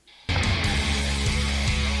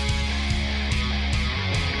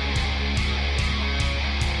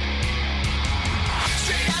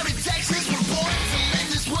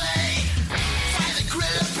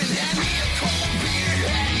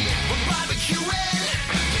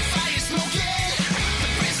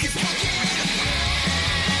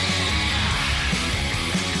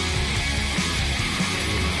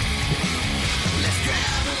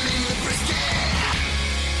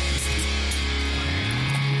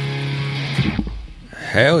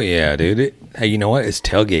Hell yeah, dude. Hey, you know what? It's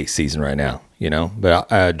tailgate season right now, you know?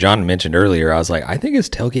 But John mentioned earlier, I was like, I think it's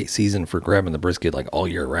tailgate season for grabbing the brisket like all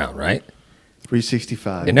year round, right?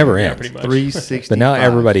 365. It never ends. pretty much. 365. But now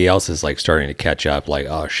everybody else is like starting to catch up. Like,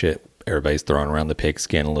 oh shit, everybody's throwing around the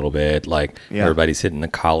pigskin a little bit. Like everybody's hitting the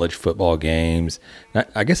college football games.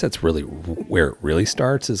 I guess that's really where it really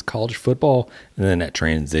starts is college football, and then that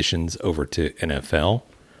transitions over to NFL.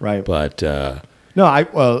 Right. But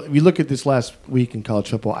well, if you look at this last week in college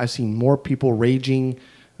football, I've seen more people raging.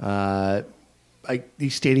 Like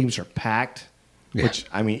these stadiums are packed, which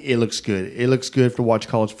I mean, it looks good. It looks good to watch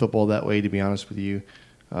college football that way. To be honest with you,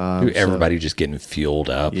 dude, everybody just getting fueled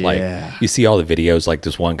up. Yeah. Like you see all the videos. Like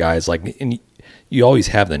this one guy's like, and you always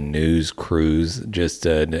have the news crews just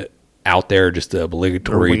out there, just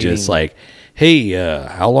obligatory, just like, hey,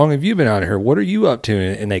 how long have you been out here? What are you up to?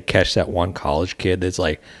 And they catch that one college kid that's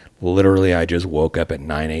like, literally, I just woke up at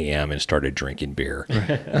 9 a.m. and started drinking beer.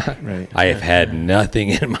 right. I have had nothing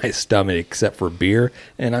in my stomach except for beer,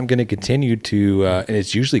 and I'm going to continue to. And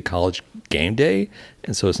it's usually college game day,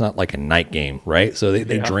 and so it's not like a night game, right? So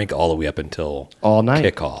they drink all the way up until all night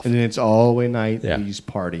kickoff, and then it's all the way night. Yeah. You just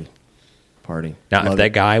party. Now, Love if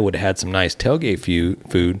that guy would have had some nice tailgate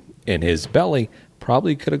food in his belly,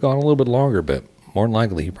 probably could have gone a little bit longer, but more than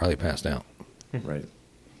likely, he probably passed out. Right.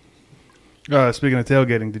 Speaking of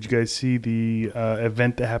tailgating, did you guys see the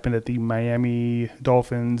event that happened at the Miami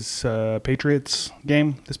Dolphins Patriots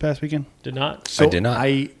game this past weekend? Did not. So I did not.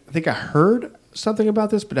 I think I heard something about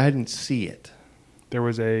this, but I didn't see it. There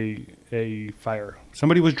was a fire.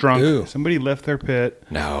 Somebody was drunk. Ooh. Somebody left their pit.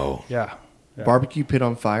 No. Yeah. Barbecue pit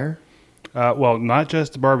on fire. Well, not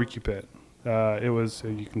just the barbecue pit. It was.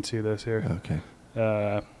 You can see this here. Okay.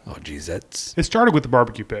 Oh, geez, that's It started with the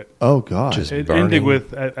barbecue pit. Oh God. Just It burning. ended with,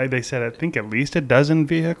 they said, I think at least a dozen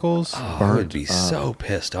vehicles. I would be so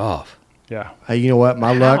pissed off. Yeah. Hey, you know what?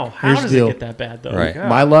 My luck. How Here's does the deal. it get that bad though? Right.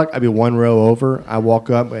 My luck. I'd be one row over. I walk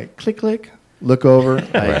up, like, click, click, look over,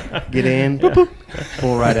 like, get in, boop, boop,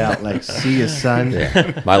 pull right out, like, see you, son.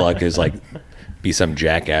 Yeah. My luck is like be some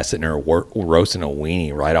jackass sitting there roasting a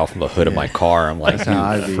weenie right off of the hood of my car. I'm like, you how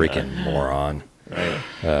I'd be. freaking moron.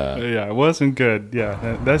 Yeah, it wasn't good.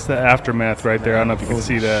 Yeah, that's the aftermath right there. I don't know if you can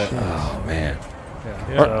see that. Oh, man.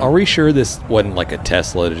 Yeah. Are we sure this wasn't like a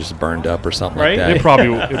Tesla that just burned up or something Right? like that?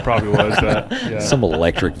 It probably was that. Yeah. Some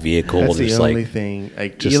electric vehicle That's the just only like thing.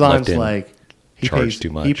 Like, just Elon's left in like, he charge pays too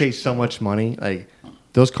much. He pays so much money. Like,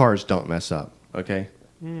 those cars don't mess up. Okay.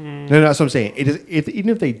 No, that's what I'm saying. It is. Even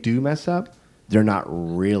if they do mess up, they're not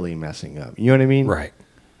really messing up. You know what I mean? right.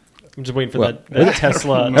 I'm just waiting for Well, that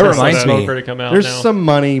Tesla that reminds me- smoker to come out There's now. some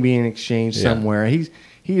money being exchanged Yeah. somewhere.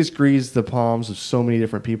 He has greased the palms of so many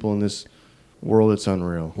different people in this world. It's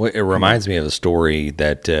unreal. Well, it reminds me of a story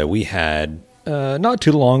that we had not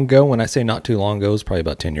too long ago. When I say not too long ago, it's probably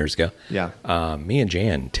about 10 years ago. Yeah. Me and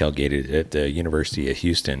Jan tailgated at the University of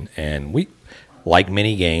Houston, and we, like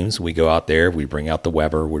many games, we go out there, we bring out the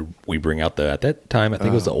Weber, we bring out at that time, I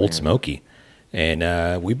think it was the Old Smoky,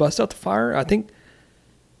 and we bust out the fire. I think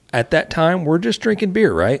at that time, we're just drinking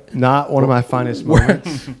beer, right? Not one of my finest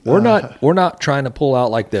moments. We're not trying to pull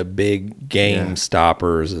out like the big game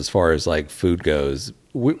stoppers as far as like food goes.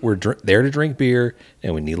 We're there to drink beer,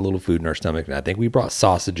 and we need a little food in our stomach. And I think we brought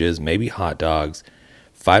sausages, maybe hot dogs,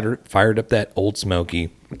 fired up that Old Smoky.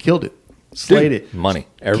 We killed it. Slayed Dude, it. money.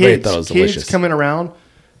 Everybody thought it was delicious. Kids coming around,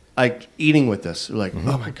 like eating with us. They're like,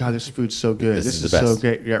 oh my God, this food's so good. This This is is the so best.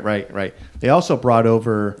 great. Yeah, right. They also brought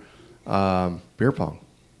over beer pong.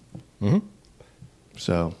 Mm-hmm.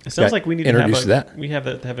 So It sounds got like we need introduced to have to that. we have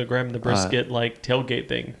a grab the brisket like tailgate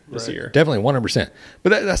thing this year. Definitely 100%. But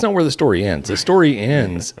that's not where the story ends. The story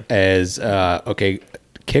ends as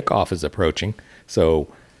kickoff is approaching. So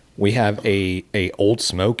we have a Old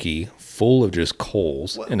Smoky full of just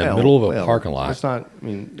coals in the middle of a parking lot. It's not. I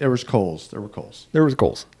mean, there was coals. There were coals. There was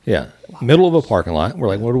coals. Yeah. Middle of a parking lot. We're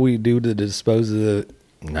like, what do we do to dispose of the...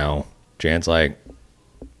 No. Jan's like...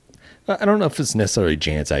 I don't know if it's necessarily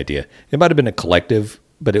Jan's idea. It might have been a collective,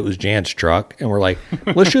 but it was Jan's truck. And we're like,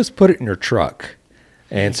 let's just put it in your truck.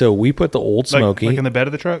 And so we put the Old Smoky like in the bed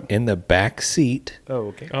of the truck. in the back seat Oh,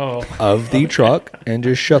 okay. Oh, of the truck and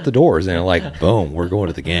just shut the doors. And like, boom, we're going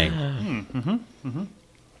to the game.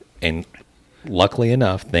 And luckily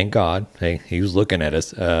enough, thank God, hey, he was looking at us.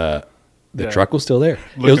 The truck was still there.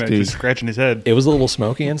 Looking at It you, was, scratching his head. it was a little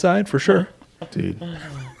smoky inside for sure. Dude,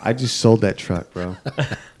 I just sold that truck, bro.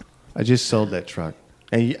 I just sold that truck.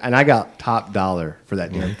 And I got top dollar for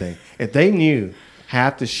that damn thing. If they knew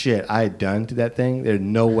half the shit I had done to that thing, there's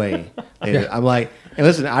no way. I'm like, and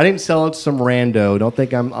listen, I didn't sell it to some rando. Don't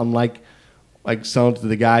think I'm like like selling it to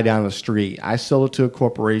the guy down the street. I sell it to a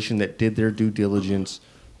corporation that did their due diligence,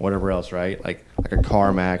 whatever else, right? Like a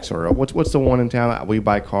CarMax or what's the one in town? We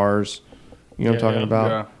buy cars. You know what I'm talking about?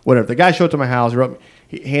 Yeah. Whatever. The guy showed up to my house.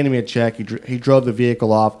 He handed me a check. He drove the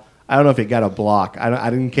vehicle off. I don't know if it got a block. I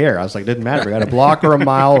didn't care. I was like, it didn't matter. It got a block or a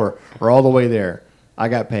mile or all the way there. I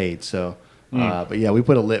got paid. So, but yeah, we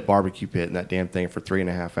put a lit barbecue pit in that damn thing for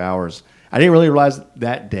 3.5 hours. I didn't really realize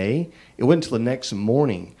that day. It wasn't until the next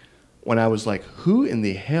morning when I was like, who in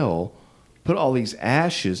the hell put all these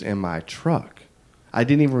ashes in my truck? I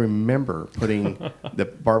didn't even remember putting the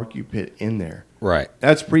barbecue pit in there. Right.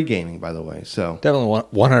 That's pre-gaming, by the way. So Definitely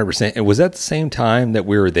 100%. And was that the same time that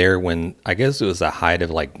we were there when, I guess it was the height of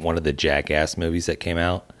like one of the Jackass movies that came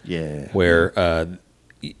out? yeah, Where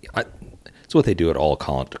it's what they do at all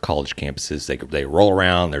college campuses. They roll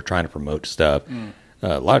around, they're trying to promote stuff.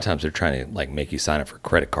 A lot of times they're trying to like make you sign up for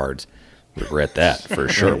credit cards. Regret that for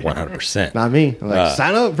sure, 100%. not me. I'm like,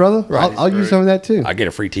 sign up, brother. right, I'll use some of that too. I get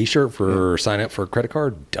a free T-shirt for signing up for a credit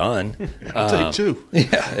card. Done. I'll take two.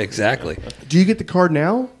 Yeah, exactly. Do you get the card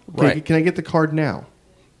now? Right. Can I get the card now?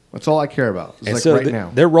 That's all I care about. It's And like so right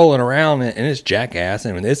now. they're rolling around, and it's Jackass,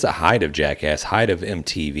 and it's the height of Jackass, height of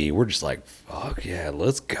MTV. We're just like, fuck yeah,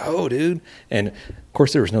 let's go, dude. And of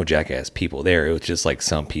course, there was no Jackass people there. It was just like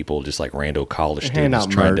some people, just like rando college Hand students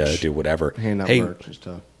out trying merch. to do whatever. Hand out Hey, merch and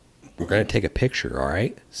stuff. we're going to take a picture, all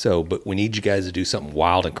right? So, but we need you guys to do something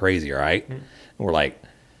wild and crazy, all right? And we're like,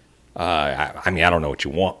 I mean, I don't know what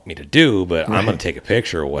you want me to do, but I'm going to take a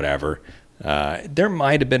picture or whatever. There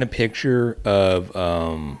might have been a picture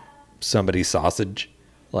of somebody's sausage,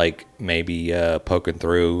 like maybe poking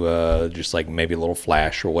through, just like maybe a little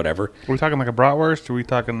flash or whatever. Are we talking like a bratwurst? Or are we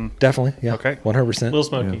talking? Definitely, yeah. Okay. 100%. Little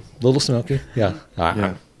Smoky. Little Smoky, yeah.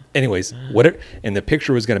 Yeah. Anyways, and the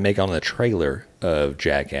picture was going to make on the trailer of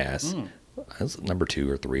Jackass. That was number 2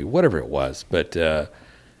 or 3, whatever it was. But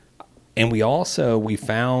and we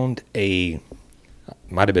found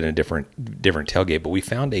might have been a different tailgate, but we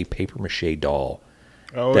found a paper mache doll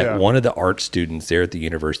Oh that yeah. one of the art students there at the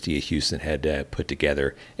University of Houston had put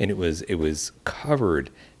together, and it was covered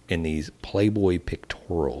in these Playboy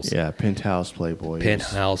pictorials. Yeah, Penthouse Playboy.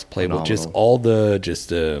 Penthouse Playboy, just phenomenal. all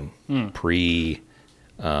the pre.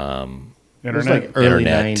 It was Internet. like early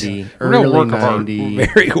Internet. 90. Real Early work of art. 90.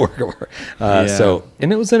 Very work of art. Yeah. So,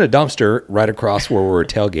 and it was in a dumpster right across where we were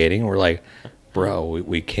tailgating. We're like, bro,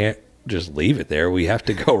 we can't just leave it there. We have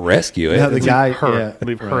to go rescue it. Yeah, the guy. her. Yeah,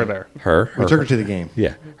 Leave her there. her We took her to the game.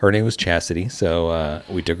 Yeah, her name was Chastity. So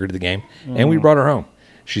we took her to the game, and we brought her home.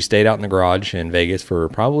 She stayed out in the garage in Vegas for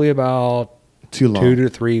probably about Too long. 2 to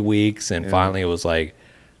 3 weeks, and finally it was like,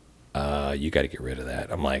 you got to get rid of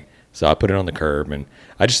that. I'm like, so I put it on the curb, and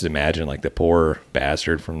I just imagine like the poor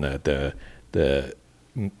bastard from the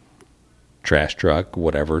trash truck,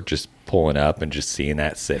 whatever, just pulling up and just seeing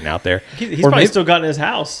that sitting out there. He's Or probably maybe- still got in his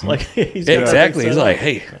house. Like he's got exactly. everything He's set like,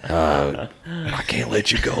 up. hey, I can't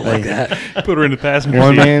let you go like that. Put her in the passenger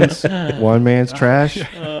One seat. man's trash.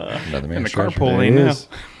 Another in man's the trash. carpool There lane it now. is.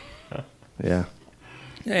 Yeah.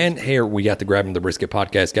 And here we got the Grabbing the Brisket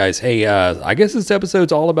podcast, guys. Hey, I guess this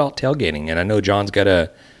episode's all about tailgating, and I know John's got a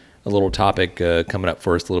little topic coming up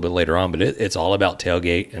for us a little bit later on, but it's all about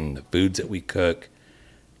tailgate and the foods that we cook.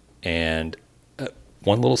 And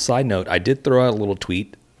one little side note, I did throw out a little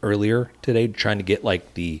tweet earlier today trying to get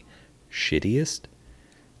like the shittiest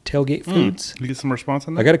tailgate foods. You get some response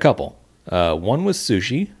on that? I got a couple. One was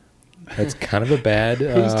sushi. That's kind of a bad.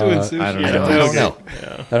 Who's doing sushi? I don't at know. a I don't tailgate?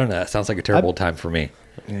 know. I don't know. That sounds like a terrible time for me.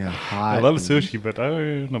 Yeah. Hot. I love sushi, but I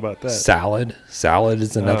don't know about that. Salad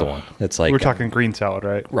is another one. It's like We're talking green salad,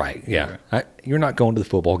 right? right. Yeah, you're not going to the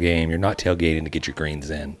football game. You're not tailgating to get your greens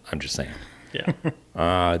in. I'm just saying. Yeah.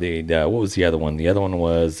 What was the other one? The other one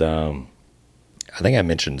was I think I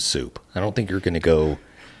mentioned soup. I don't think you're going to go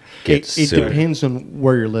get It soup. depends on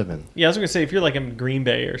where you're living. Yeah, I was gonna say if you're like in Green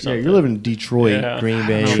Bay or Yeah, something. you're living in Detroit, Yeah. Green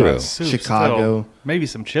Bay, True. Soup Chicago. still. Maybe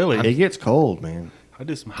some chili. It gets cold, man. I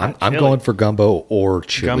do some I'm, hot I'm chili. going for gumbo or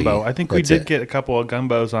chili. gumbo. I think we That's did it. get a couple of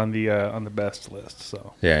gumbos on the best list.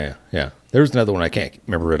 So Yeah. There's another one I can't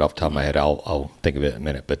remember it off the top of my head. I'll think of it in a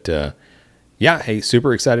minute. But yeah, hey,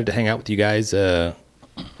 super excited to hang out with you guys.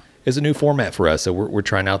 It's a new format for us, so we're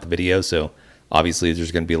trying out the video. So obviously,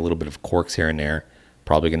 there's going to be a little bit of quirks here and there.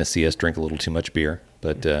 Probably going to see us drink a little too much beer,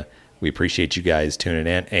 but we appreciate you guys tuning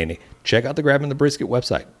in. And check out the Grabbing the Brisket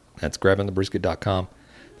website. That's grabbingthebrisket.com.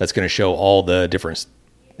 That's going to show all the different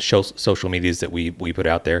social medias that we put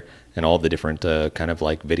out there, and all the different kind of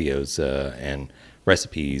like videos and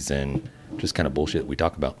recipes and just kind of bullshit we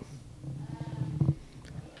talk about.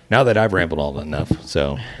 Now that I've rambled all enough,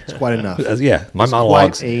 so It's quite enough. yeah, my It's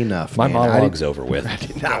monologue's quite enough. My man. I monologue's over with.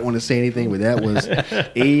 did not want to say anything, but that was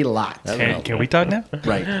a lot. Can we talk now?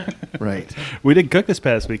 Right, right. We did cook this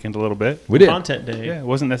past weekend a little bit. We did. Content day. Yeah, it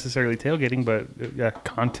wasn't necessarily tailgating, but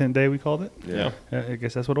content day we called it. Yeah. I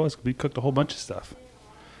guess that's what it was. We cooked a whole bunch of stuff.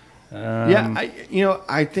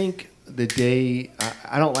 I think the day.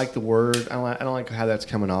 I don't like the word. I don't like how that's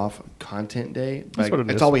coming off. Content day. That's what it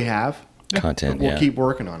That's is. all we have. Content. We'll yeah. keep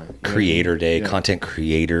working on it. Creator Day, Yeah. content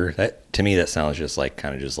creator. That to me, that sounds just like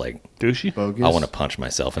Douchey? Bogus. I want to punch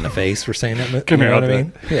myself in the face for saying that. Come you here, know what I I'll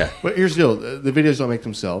mean? Yeah. But here's the deal: the videos don't make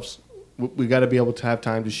themselves. We got to be able to have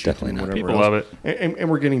time to shoot Definitely them, not. whatever People else. love it. and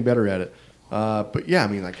we're getting better at it. But yeah, I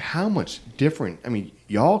mean, like how much different? I mean,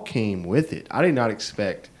 y'all came with it. I did not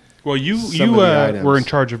expect. Well, you Some of the items. were in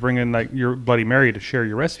charge of bringing like your Bloody Mary to share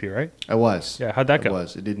your recipe, right? I was. Yeah, how'd that I go?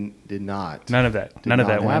 was. It did not. None of that. Did None of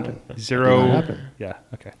not that happen. went. Zero. Did not happen. Yeah.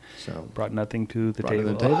 Okay. So Brought nothing to the brought it table.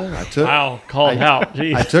 to the table. I took. Wow, called out.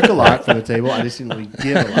 Jeez. I took a lot from the table. I just didn't really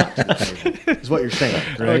give a lot to the table. Is what you're saying,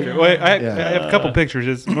 right? Okay, well, I Yeah. have a couple pictures.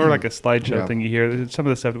 It's more like a slideshow Yeah. thing you hear. Some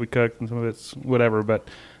of the stuff that we cooked and some of it's whatever. But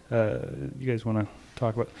you guys want to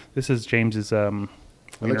talk about? This is James's.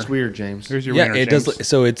 It looks wiener. weird, James. Here's your Yeah, wiener, it James. does.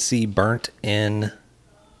 So it's the burnt in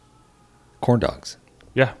corn dogs.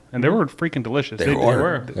 Yeah, and they were freaking delicious. They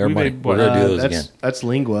were. They were We money. made, We're what, gonna do those that's, again. That's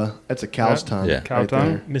lingua. That's a cow's Yeah. tongue. Yeah. Cow right tongue?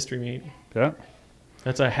 there. Mystery meat. yeah,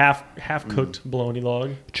 That's a half cooked bologna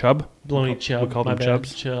log. chub. Bologna chub. We call my them bad.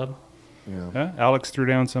 chubs. Chub. Yeah. Yeah, Alex threw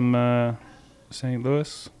down some St.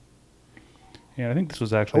 Louis. Yeah, I think this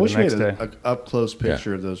was I actually wish the we next had day. an up close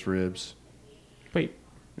picture of those ribs. Wait.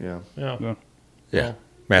 Yeah. Yeah. Yeah. Yeah. Well,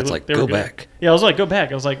 Matt's they like, were go good. back. Yeah, I was like, go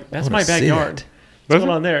back. I was like, that's I my wanna see backyard. that. What's Was going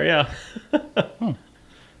it? on there? Yeah.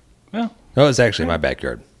 Well, No, it's actually my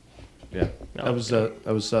backyard. Yeah. No, That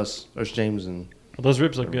was us. There's James and Well, those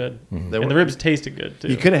ribs look good. they And were- the ribs tasted good, too.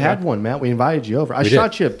 You could have had one, Matt. We invited you over. I We did.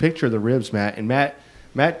 shot you a picture of the ribs, Matt. And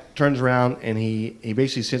Matt turns around and he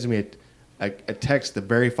basically sends me a text the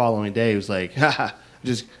very following day. He was like, "Ha,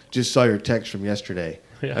 just saw your text from yesterday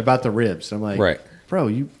Yeah. about the ribs." I'm like, Right. bro,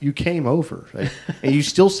 you came over like, and you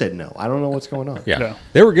still said no. I don't know what's going on. Yeah. No.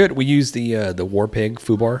 They were good. We used the War Pig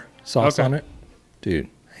Fubar sauce Okay. on it. Dude,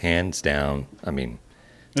 hands down. I mean,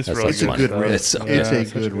 it's That's really like It's a money. good stuff. rib. It's so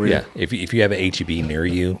It's good. a good rib. yeah. If you have a HEB near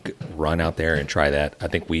you, run out there and try that. I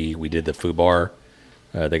think we did the Fubar.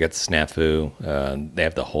 They got the snafu. They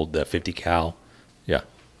have the 50 cal. Yeah.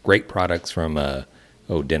 Great products from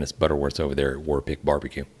Dennis Butterworth's over there at War Pig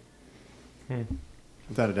Barbecue.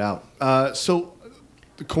 Without a doubt. So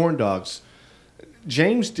the corn dogs.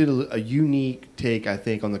 James did a unique take, I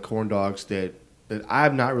think, on the corn dogs that I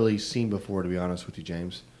have not really seen before, to be honest with you,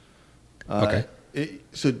 James. Okay.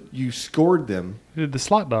 So you scored them. You did the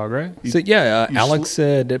slot dog, right? So yeah, you Alex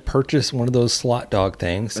said purchase one of those slot dog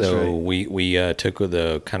things. That's So right. we took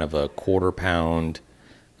the kind of a quarter pound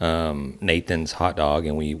Nathan's hot dog,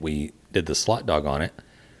 and we did the slot dog on it,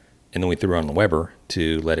 and then we threw it on the Weber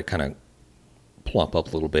to let it kind of plump up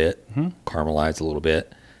a little bit, caramelize a little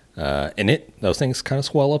bit, and those things kind of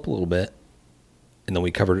swell up a little bit, and then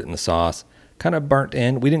we covered it in the sauce. Kind of burnt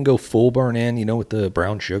in. We didn't go full burn in, with the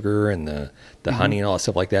brown sugar and the honey and all that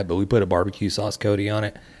stuff like that. But we put a barbecue sauce coating on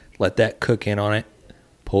it, let that cook in on it,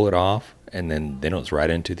 pull it off, and then it was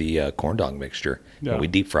right into the corn dog mixture. Yeah. And we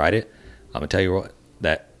deep fried it. I'm gonna tell you what,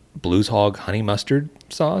 that Blues Hog honey mustard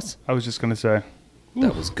sauce, I was just gonna say.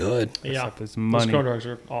 that was good. Yeah. stuff is Those money. corn dogs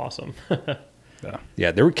are awesome.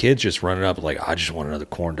 Yeah, there were kids just running up like, I just want another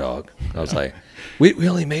corn dog. I was like, we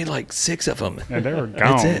only made like 6 of them. And they were gone.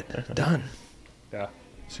 That's it, done. Yeah,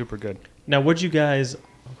 super good. Now, what'd you guys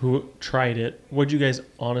who tried it, what'd you guys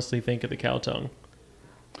honestly think of the cow tongue?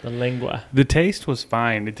 The lingua. The taste was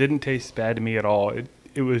fine. It didn't taste bad to me at all.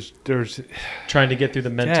 It was Trying to get through the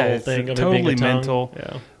mental Yeah, it's thing of totally it being a tongue. mental.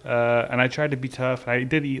 Yeah. and I tried to be tough. I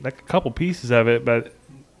did eat like a couple pieces of it, but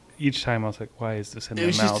each time I was like, why is this in It my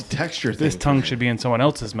was mouth? just a texture This thing. tongue should be in someone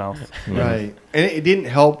else's mouth. Right. And it didn't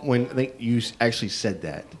help when I think you actually said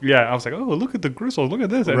that. Yeah, I was like, oh, look at the gristle. Look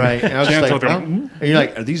at this. And Right. And I was Jan's just like, all well, going, and you're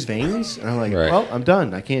like, are these veins? And I'm like, Right. well, I'm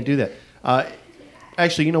done. I can't do that.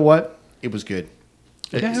 Actually, you know what? It was good.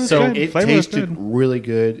 Yeah, it was So good. It Flavor was tasted good. really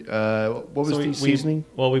good. What was So the seasoning?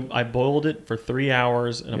 I boiled it for 3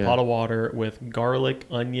 hours in a Yeah. pot of water with garlic,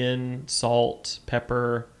 onion, salt,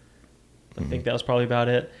 pepper. I think that was probably about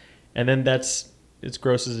it. And then that's, as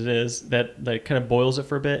gross as it is, that kind of boils it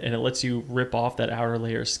for a bit and it lets you rip off that outer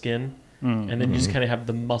layer of skin. And then you just kind of have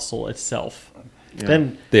the muscle itself. Yeah.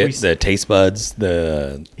 Then The taste buds,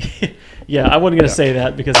 yeah, I wasn't going to say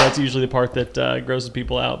that because that's usually the part that grosses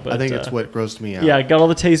people out. But I think it's what grossed me out. yeah, I got all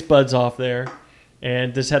the taste buds off there.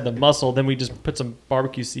 and just had the muscle. Then we just put some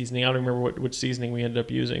barbecue seasoning. I don't remember which seasoning we ended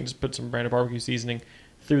up using. Just put some branded barbecue seasoning.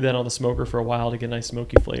 Threw that on the smoker for a while to get a nice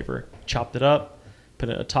smoky flavor. Chopped it up. Put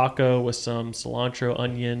in a taco with some cilantro,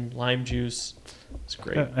 onion, lime juice. It's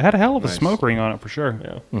great. It had a hell of a Nice. smoke ring on it for sure.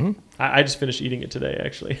 Yeah. Mm-hmm. I just finished eating it today,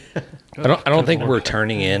 actually. I don't think we're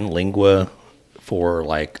turning in lingua for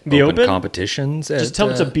like The open open? competitions. Just tell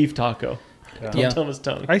them it's a beef taco. Yeah. Don't tell them it's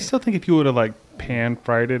tongue. I still think if you would have like pan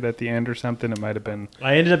fried it at the end or something, it might have been.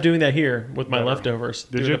 I ended up doing that here with my Better. leftovers.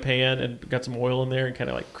 Did Threw you? in a pan and got some oil in there and kind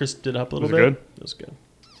of like crisped it up a little Was it bit. good? It was good.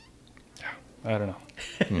 I don't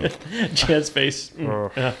know. Jan's face.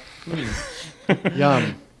 Oh. Yeah.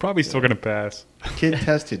 Yum. Probably still gonna pass. Kid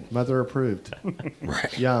tested, mother approved.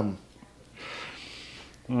 right. Yum.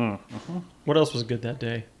 What else was good that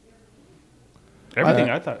day?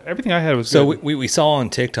 Everything I had was So good. we saw on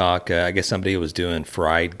TikTok, I guess somebody was doing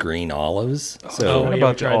fried green olives. So what yeah,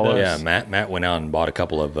 about we tried the olives? those. yeah, Matt went out and bought a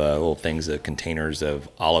couple of little things, containers of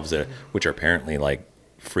olives, which are apparently like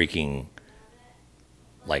freaking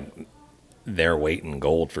like their weight in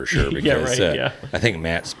gold for sure. Yeah, Because right, yeah. I think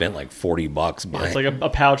Matt spent like $40 buying. It's like a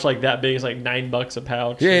pouch like that big. It's like $9 a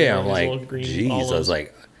pouch. Yeah, I'm These little like, green geez. I olives. was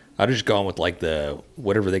like, I'd just gone with like the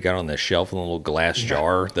whatever they got on the shelf in a little glass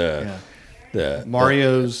jar. Yeah. The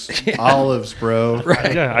Mario's olives, bro.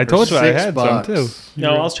 Yeah, I told you I had some too.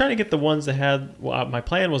 No, I was trying to get the ones that had. Well, my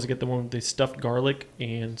plan was to get the one with the stuffed garlic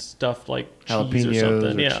and stuffed like cheese or Jalapenos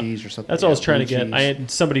something. or yeah, cheese or something. That's what I was Yeah, trying to blue get. cheese. I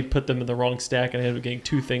had somebody put them in the wrong stack, and I ended up getting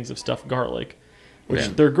 2 things of stuffed garlic, which Yeah.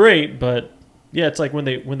 they're great. But yeah, it's like when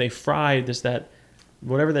they fried this that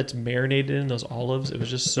whatever that's marinated in those olives. It was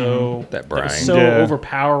just so That was brine. so Yeah.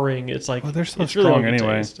 overpowering. It's like Well, they're so it's really strong good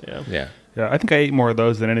anyway. taste. Yeah. yeah. Yeah, I think I ate more of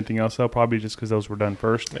those than anything else though, probably just because those were done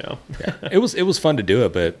first. Yeah. Yeah. It was fun to do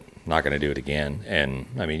it, but not going to do it again. And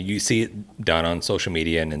I mean, you see it done on social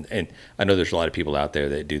media, and I know there's a lot of people out there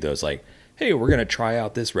that do those like, hey, we're going to try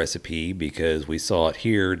out this recipe because we saw it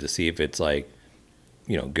here to see if it's like,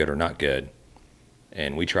 good or not good.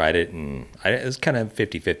 And we tried it, and it was kind of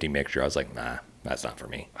 50-50 mixture. I was like, nah, that's not for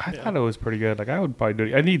me. I thought it was pretty good. Like I would probably do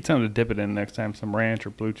it. I need something to dip it in next time, some ranch or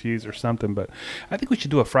blue cheese or something. But I think we should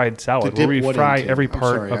do a fried salad To where dip we what fry into? every I'm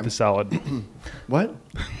part sorry, of I'm- the salad. What?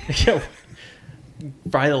 Yeah.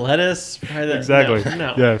 Fry the lettuce. Fry the Exactly.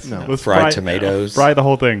 No. Yes. No. Let's Fried fry tomatoes. Fry the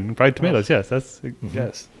whole thing. Fried tomatoes. Yes.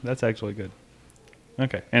 That's actually good.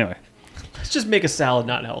 Okay. Anyway. Let's just make a salad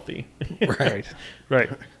not healthy. Right. Right.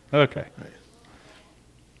 Okay.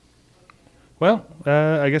 Well,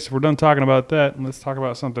 I guess if we're done talking about that, let's talk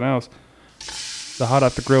about something else. The Hot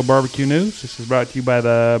Off the Grill Barbecue News. This is brought to you by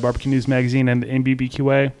the Barbecue News Magazine and the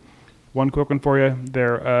MBBQA. One quick one for you.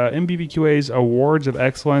 Their MBBQA's Awards of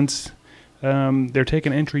Excellence. They're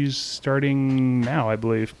taking entries starting now, I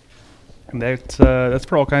believe. And that's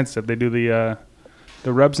for all kinds of stuff. They do the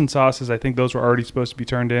rubs and sauces. I think those were already supposed to be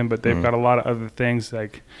turned in, but they've got a lot of other things.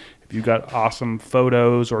 Like if you got awesome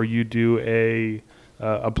photos, or you do a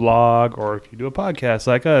blog, or if you do a podcast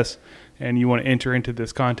like us, and you want to enter into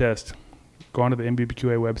this contest, go onto the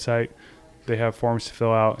MBBQA website. They have forms to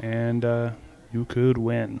fill out, and you could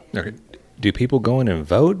win. Okay. Do people go in and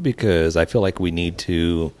vote? Because I feel like we need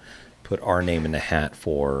to put our name in the hat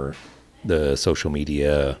for the social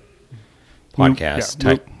media podcast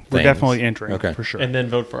type We're things. definitely entering, Okay. for sure. And then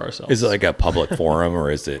vote for ourselves. Is it like a public forum,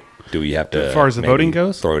 or do we have to, As far as the maybe voting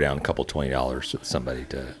goes? throw down a couple $20 to somebody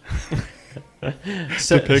to?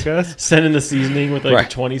 to pick us? Send in the seasoning with like Right.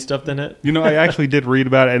 20 stuffed in it. You know, I actually did read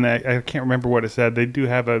about it, and I can't remember what it said. They do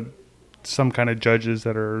have some kind of judges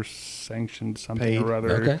that are sanctioned something Paid. or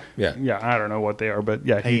other. Okay, yeah. Yeah, I don't know what they are, but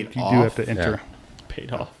yeah, you Paid do off. have to enter.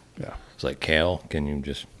 Paid off. Yeah. It's like, Kale, can you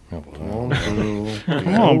just? Come on, Come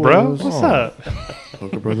on, bro. What's up?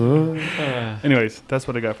 Okay, brother. Anyways, that's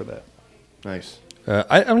what I got for that. Nice.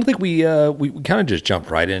 I don't think we kind of just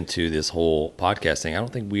jumped right into this whole podcast thing. I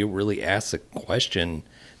don't think we really asked the question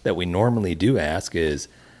that we normally do ask: is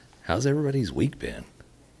how's everybody's week been?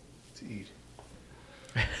 Dude.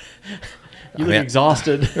 You look mean-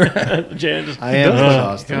 exhausted. Jan just, I am Oh,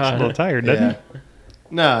 exhausted. It's a little God. tired, doesn't Yeah. it?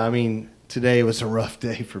 No, I mean, today was a rough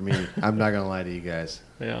day for me. I'm not going to lie to you guys.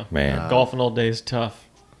 Yeah. Man, Golfing all day is tough.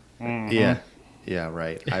 Yeah. Yeah,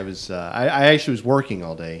 right. I was. I actually was working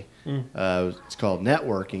all day. It's called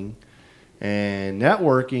networking, and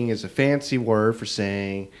networking is a fancy word for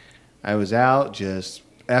saying I was out just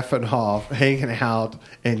effing off, hanging out,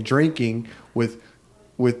 and drinking with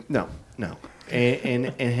and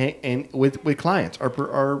with clients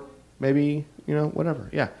or maybe whatever.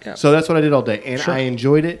 Yeah. Yeah. So that's what I did all day, and Sure. I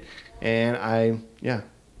enjoyed it, and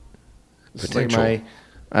It's like Potential.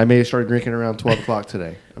 I may have started drinking around 12 o'clock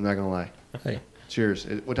today. I'm not gonna lie. hey, Cheers.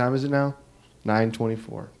 What time is it now?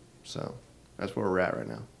 9:24. So that's where we're at right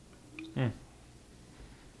now.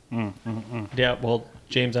 Yeah, well,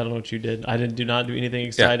 James, I don't know what you did. I do not do anything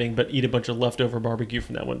exciting, but eat a bunch of leftover barbecue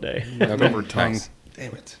from that one day. Leftover tongue. Nice.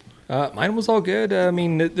 Damn it. Mine was all good. I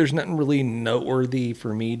mean, there's nothing really noteworthy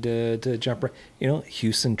for me to jump right.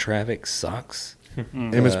 Houston traffic sucks.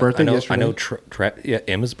 Emma's birthday yesterday. I know.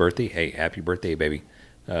 Emma's birthday. Hey, happy birthday, baby.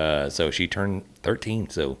 So she turned 13.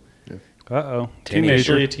 So Uh-oh. Officially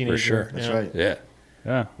Teenager. a teenager. for sure. That's Yeah. right. Yeah,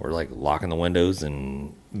 Yeah. we're like locking the windows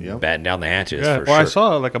and Yep. batting down the hatches. Yeah. for Well, sure. I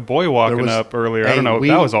saw like a boy walking up earlier. I don't know what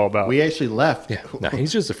that was all about. We actually left. Yeah, no,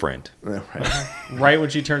 he's just a friend. Yeah, right. Right when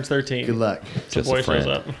she turns 13. Good luck. The Just boy a shows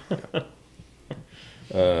friend. up.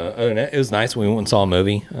 Other than that, it was nice. We went and saw a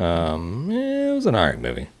movie. It was an alright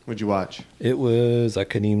movie. What'd you watch? It was. I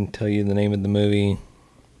couldn't even tell you the name of the movie.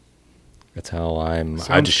 That's how I Sounds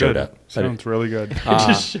just showed good. up. Sounds really good. It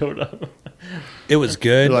just showed up. It was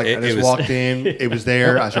good. You're like, it, I just it was, walked in. It was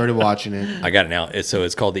there. I started watching it. I got it now. So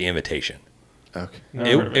it's called The Invitation. Okay.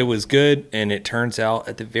 It was good, and it turns out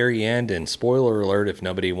at the very end. And spoiler alert, if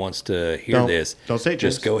nobody wants to hear Don't- this, don't say it,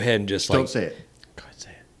 Just James. go ahead and just Don't like say it. Go ahead, say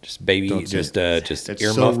it. just baby, Don't say just it. just It's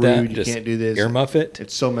earmuff so that. rude. You Just can't do this. Earmuff it.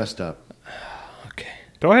 It's so messed up. Okay.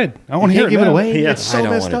 Go ahead. I You want to hear can't give it now. away. Yeah. It's so I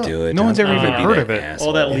don't messed want up. to do it. No one's ever I'm even gonna be heard that of it. asshole.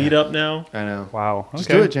 All that lead up now. I know. Wow. Just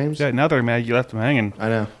Okay. do it, James. Yeah, now they're mad you left them hanging. I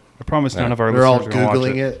know. I promise none of our They're all listeners are gonna watch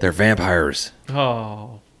Googling it. They're vampires.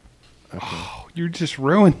 Oh. You just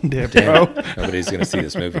ruined it, bro. Nobody's going to see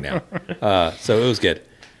this movie now. So it was good.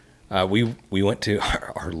 We went to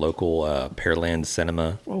our local Pearland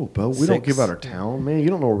Cinema. Oh, Bo, we don't give out our town, man. You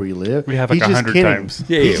don't know where we live. We have like He's just 100 kidding. times.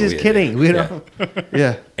 Yeah, He's yeah, just kidding. We yeah. don't.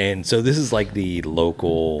 Yeah. And so this is like the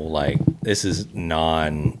local, like, this is It's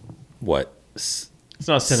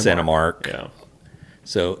not Cinemark. Yeah.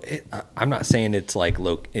 So I'm not saying it's like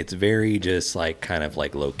it's very just like kind of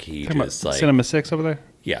like low key, Talking about just like Cinema 6 over there?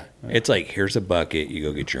 yeah. It's like here's a bucket, you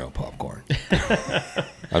go get your own popcorn.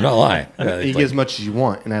 I'm not lying. You It's get like- as much as you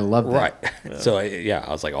want, and I love that. right. So I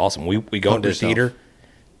was like awesome. We go Help into the yourself. theater.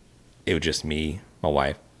 It was just me, my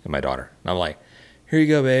wife, and my daughter. And I'm like, here you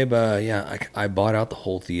go, babe. Yeah, I bought out the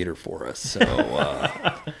whole theater for us, so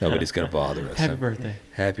nobody's gonna bother us. Happy birthday.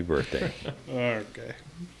 Happy birthday. Okay.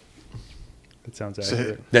 That sounds So-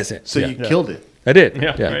 accurate. That's it. So yeah. you killed it. I did.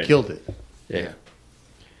 Yeah, Yeah. right. Killed it. Yeah.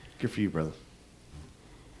 Good for you, brother.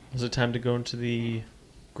 Was it time to go into the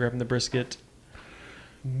grabbing the brisket?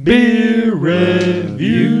 Beer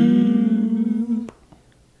review.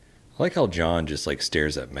 I like how John just like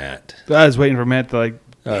stares at Matt. I was waiting for Matt to like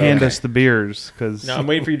hand okay. us the beers because No, I'm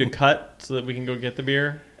waiting for you to cut so that we can go get the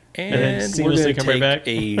beer. And, then we're seamlessly gonna come right take back.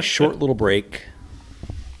 a short little break.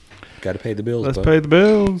 Got to pay the bills. let's bud. pay the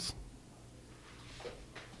bills.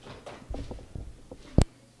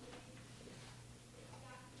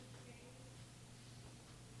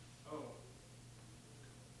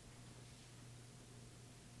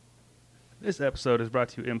 This episode is brought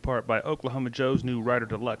to you in part by Oklahoma Joe's new Ryder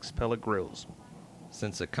Deluxe pellet grills.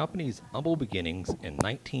 Since the company's humble beginnings in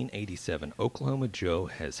 1987, Oklahoma Joe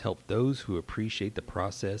has helped those who appreciate the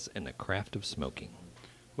process and the craft of smoking.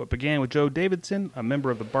 What began with Joe Davidson, a member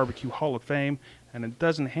of the Barbecue Hall of Fame, and a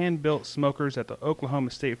dozen hand-built smokers at the Oklahoma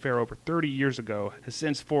State Fair over 30 years ago, has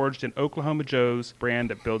since forged an Oklahoma Joe's brand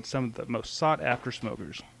that builds some of the most sought-after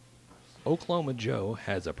smokers. Oklahoma Joe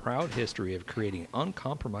has a proud history of creating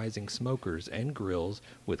uncompromising smokers and grills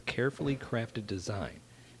with carefully crafted design,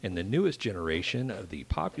 and the newest generation of the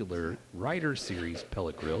popular Ryder Series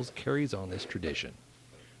pellet grills carries on this tradition.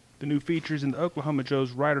 The new features in the Oklahoma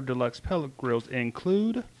Joe's Ryder Deluxe pellet grills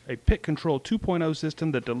include a Pit Control 2.0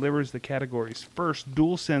 system that delivers the category's first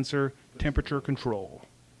dual-sensor temperature control.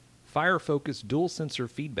 Fire-focused dual-sensor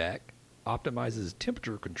feedback optimizes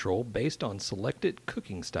temperature control based on selected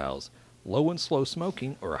cooking styles, low and slow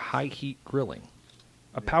smoking, or high-heat grilling.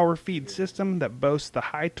 A power feed system that boasts the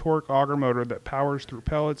high-torque auger motor that powers through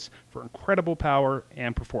pellets for incredible power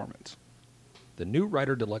and performance. The new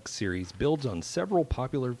Ryder Deluxe series builds on several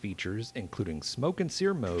popular features, including smoke and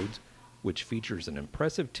sear modes, which features an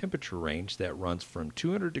impressive temperature range that runs from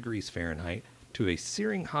 200 degrees Fahrenheit to a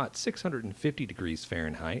searing hot 650 degrees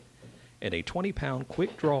Fahrenheit, and a 20-pound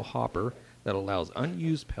quick-draw hopper that allows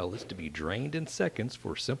unused pellets to be drained in seconds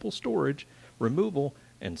for simple storage, removal,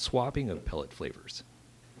 and swapping of pellet flavors.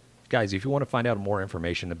 Guys, if you want to find out more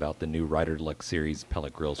information about the new Ryder Deluxe series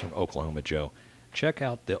pellet grills from Oklahoma Joe, check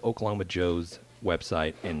out the Oklahoma Joe's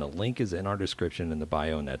website, and the link is in our description in the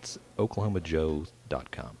bio, and that's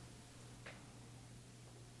oklahomajoe.com.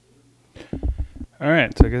 All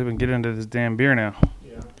right, so I guess we can get into this damn beer now.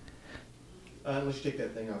 Yeah. Unless you take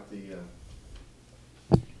that thing off the.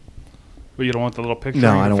 But you don't want the little picture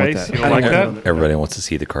No, on I your don't want face? that. You I don't like don't that? want Everybody wants to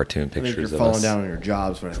see the cartoon I think you're pictures of falling us. down on your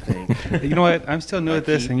jobs, what I think. You know what? I'm still new at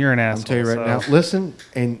this, and you're an I'll asshole. tell you right now. so Listen,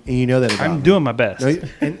 and you know that about I'm me. doing my best. No,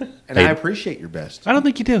 and Hey. I appreciate your best. I don't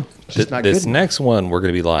think you do. It's just not This good. next one, we're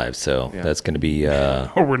going to be live, so Yeah. that's going to be. Oh,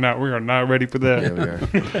 we're not. We are not ready for that. Yeah, we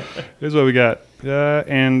are. Here's what we got.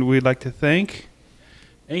 And we'd like to thank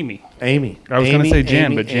Amy. Amy. I was gonna Amy, say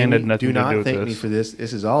Jan, Amy, but Jan had Amy, nothing do to not do with thank me this. for this.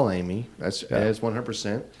 This is all Amy. That's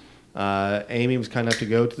 100%. Amy was kind enough to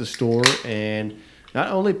go to the store and not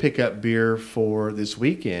only pick up beer for this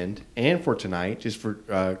weekend and for tonight, just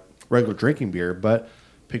for regular drinking beer, but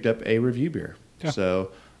picked up a review beer. Yeah.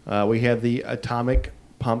 So we have the Atomic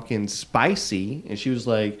Pumpkin Spicy, and she was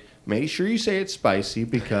like, make sure you say it's spicy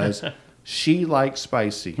because she likes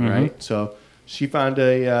spicy, right? So she found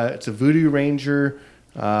it's a Voodoo Ranger.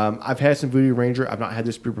 I've had some Voodoo Ranger. I've not had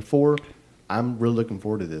this beer before. I'm really looking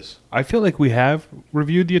forward to this. I feel like we have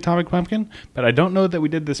reviewed the Atomic Pumpkin, but I don't know that we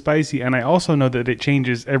did the spicy, and I also know that it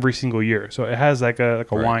changes every single year. So it has like a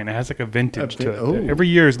Right. wine. It has like a vintage to it. Oh. Every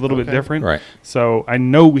year is a little bit Okay. different. Right. So I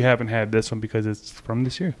know we haven't had this one because it's from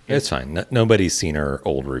this year. It's fine. Nobody's seen our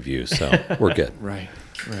old reviews, so we're good. Right.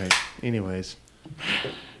 Anyways.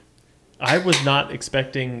 I was not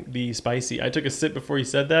expecting the spicy. I took a sip before you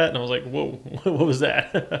said that, and I was like, "Whoa, what was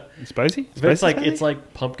that?" Spicy? It's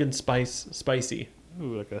like pumpkin spice spicy.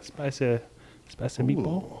 Ooh, like a spicy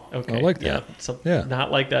meatball. Okay, I like that. Yeah.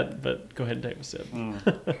 Not like that, but go ahead and take a sip.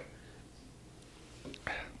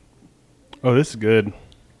 Oh, this is good.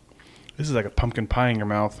 This is like a pumpkin pie in your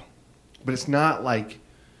mouth. But it's not like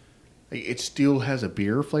it still has a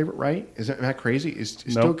beer flavor, right? Isn't that crazy? It's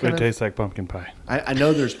still Nope, kind it of. tastes like pumpkin pie. I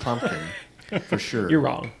know there's pumpkin for sure. You're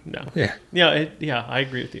wrong. No. Yeah. Yeah, I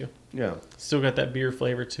agree with you. Yeah, Still got that beer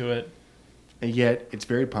flavor to it. and yet it's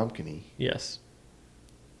very pumpkin-y. Yes.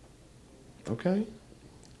 Okay.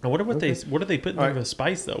 I wonder what Okay. what do they put in All there right. with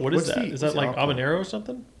spice though? What is What's that? the- Is what's that the like alcohol? habanero or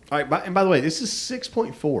something? All right, and by the way, this is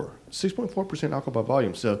 6.4% alcohol by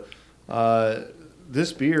volume. So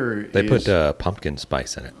this beer They put pumpkin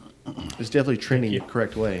spice in it. is definitely trending the you.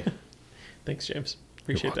 correct way. Thanks, James.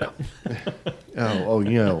 Appreciate that.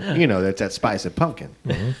 You know that's that spice of pumpkin.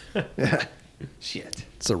 Shit.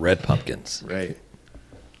 It's the red pumpkins. Right.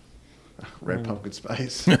 Red pumpkin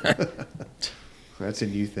spice. That's a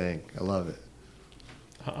new thing. I love it.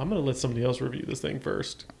 I'm gonna let somebody else review this thing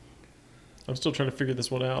first. I'm still trying to figure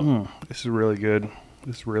this one out. This is really good.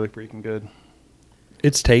 This is really freaking good.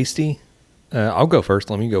 It's tasty. I'll go first.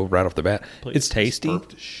 Let me go right off the bat. Please. It's tasty. Burped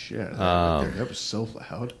the shit out of that right there. That was so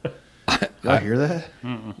loud. Y'all hear that?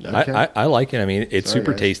 Okay. I like it. I mean, it's Sorry,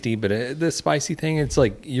 super guys. tasty, but the spicy thing, it's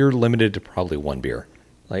like you're limited to probably one beer.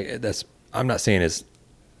 Like I'm not saying it's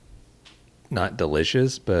not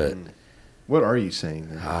delicious, but What are you saying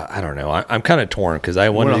then? I don't know. I'm kind of torn because I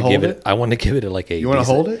wanted wanna to give hold it. it? I wanted to give it like a. You wanna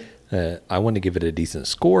decent- hold it? I wanted to give it a decent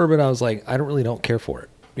score, but I was like, I don't care for it.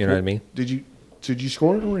 You know what I mean? Did you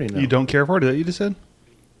score it already? No. You don't care for it? Is that what you just said?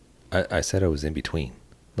 I said I was in between.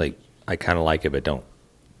 Like I kind of like it, but don't.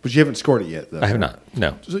 But you haven't scored it yet, though. I have not.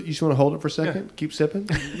 No. So you just want to hold it for a second? Keep sipping?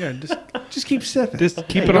 Yeah, just Just keep sipping. keep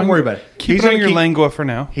Hey, it don't on. worry about it. Keep He's it on gonna your keep- lingua for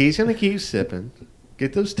now. He's going to keep sipping.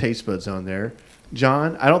 Get those taste buds on there.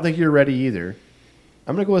 John, I don't think you're ready either.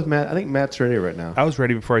 I'm going to go with Matt. I think Matt's ready right now. I was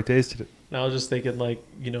ready before I tasted it. And I was just thinking, like,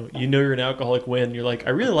 you know you're an alcoholic when you're like, I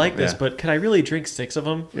really like this, Yeah. but can I really drink 6 of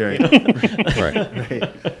them? Yeah, Right.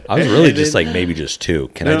 right. I was really And just then- like maybe just 2.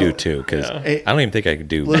 Can I No. do 2? Because Yeah. Hey, I don't even think I could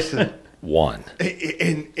do Listen, 1.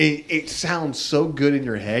 it sounds so good in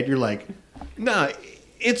your head. You're like, nah,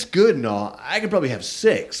 it's good and all. I could probably have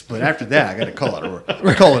 6, but after that, I got to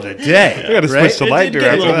call it a day. I got to switch the light It'd beer get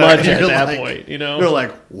a after little that. much at You're that like- point, you know? They're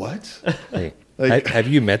like, what? Hey, Like- have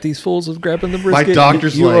you met these fools of grabbing the My brisket?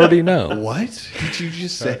 doctor's you like, already know. What did you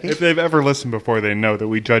just say? If they've ever listened before, they know that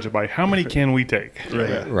we judge it by how many can we take.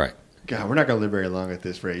 Right. Right. God, we're not going to live very long at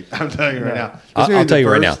this rate. I'm telling you right now. This I'll is gonna be tell the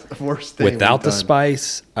you right now. worst thing Without we've the done.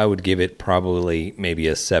 spice, I would give it probably maybe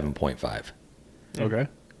a 7.5. Okay.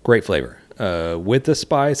 Great flavor. With the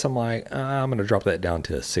spice, I'm like, I'm going to drop that down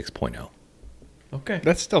to a 6.0. Okay.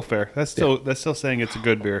 That's still fair. That's still saying it's a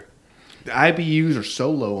good beer. The IBUs are so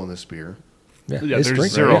low on this beer. Yeah, Yeah, it's there's drinkable.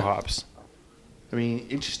 zero Yeah. hops. I mean,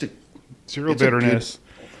 it's just a. Zero It's a good- bitterness.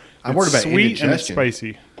 I'm worried about sweet and it's indigestion.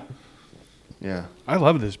 spicy. Yeah. I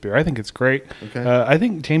love this beer. I think it's great. Okay. I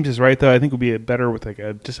think James is right though. I think it would be better with like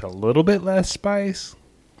just a little bit less spice.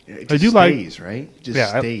 It I just do like- stays, right? It just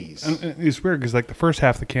Yeah, stays. and it's weird because like the first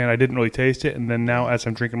half of the can, I didn't really taste it, and then now as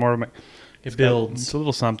I'm drinking more, I'm like, It it's builds. a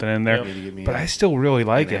little something in there. Yep. Need to get me But a- I still really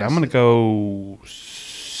like it. I'm gonna acid. go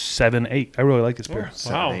 7, 8. I really like this beer. Wow.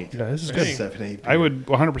 7, 8. Yeah, this is Dang. good. 7, 8. I would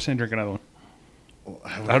 100% drink another one.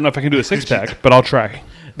 I don't know if I can do a 6-pack, but I'll try.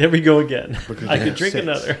 There we go again. Because I you could have drink 6.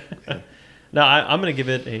 another. No, I'm going to give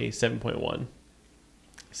it a 7.1.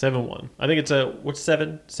 7.1. I think it's a, what's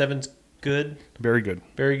 7? 7's good? Very good.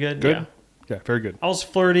 Very good? Good? Yeah. Yeah, very good. I was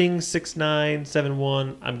flirting 6.9,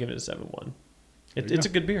 7.1. I'm giving it a 7.1. It's a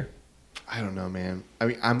good beer. I don't know, man. I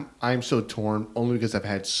mean, I'm so torn only because I've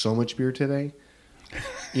had so much beer today.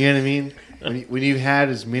 You know what I mean? When you've had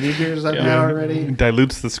as many beers as I've had already, It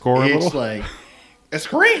dilutes the score a it's little. like it's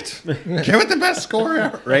great. Give it the best score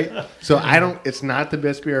ever, right? So it's not the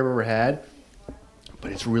best beer I've ever had,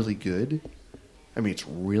 but it's really good. I mean, it's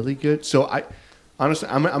really good. So honestly,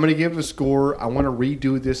 I'm going to give it a score. I want to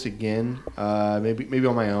redo this again. Maybe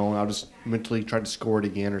on my own. I'll just mentally try to score it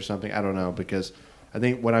again or something. I don't know, because I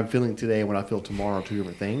think what I'm feeling today and what I feel tomorrow are two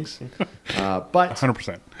different things. But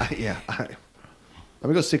 100%. I'm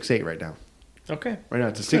going to go 6.8 right now. Okay. Right now,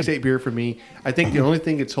 it's a 6.8 beer for me. I think the only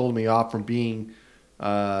thing that's holding me off from being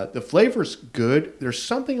the flavor's good. There's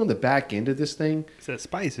something on the back end of this thing. It's that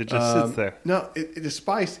spice. It just sits there. No, the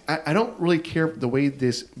spice. I don't really care the way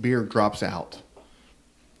this beer drops out.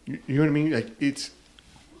 You know what I mean? Like you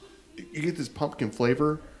get this pumpkin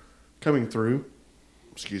flavor coming through.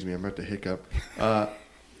 Excuse me, I'm about to hiccup.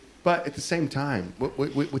 But at the same time,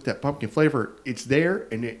 with that pumpkin flavor, it's there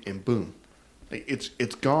and boom, like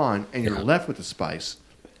it's gone, and you're left with the spice.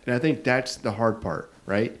 And I think that's the hard part,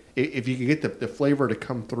 right? If you can get the flavor to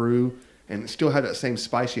come through and still have that same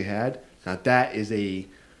spice you had, now that is a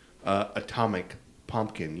atomic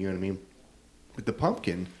pumpkin. You know what I mean? With the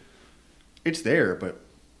pumpkin, it's there, but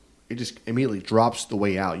it just immediately drops the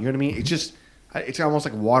way out. You know what I mean? It's almost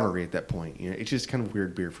like watery at that point. You know, it's just kind of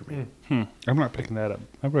weird beer for me. I'm not picking that up.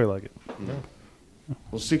 I really like it.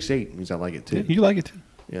 Well, 6.8 means I like it too. You like it too.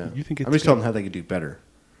 Yeah, You think it's I'm just good. telling them how they could do better.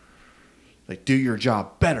 Like, do your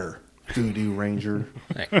job better, Voodoo Ranger.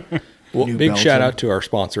 Well, New big shout Belgium. out to our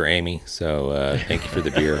sponsor, Amy. So thank you for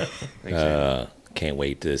the beer. Amy. Can't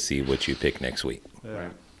wait to see what you pick next week.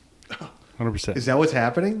 100%. Is that what's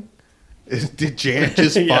happening? Did Jan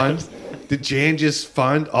just fund? Did Jan just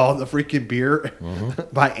fund all the freaking beer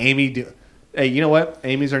by Amy? Hey, you know what?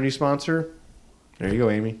 Amy's our new sponsor. There you go,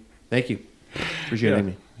 Amy. Thank you. Appreciate it,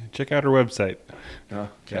 Amy. Check out our website.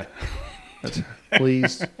 Okay.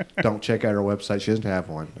 Please don't check out our website. She doesn't have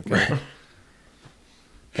one. Okay.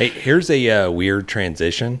 Hey, here's a weird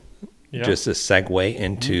transition. Yeah. Just a segue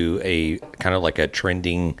into a kind of like a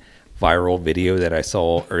trending viral video that I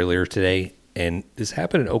saw earlier today. And this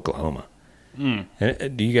happened in Oklahoma.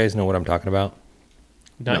 And, do you guys know what I'm talking about?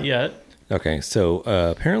 Not yet. Okay, so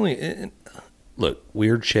apparently, look,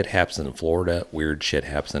 weird shit happens in Florida. Weird shit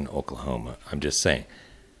happens in Oklahoma. I'm just saying.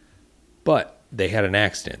 But they had an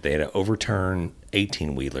accident. They had to overturn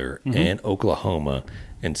 18-wheeler in Oklahoma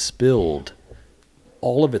and spilled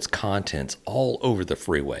all of its contents all over the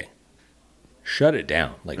freeway. Shut it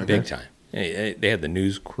down, like big time. They had the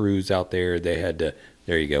news crews out there. They had to.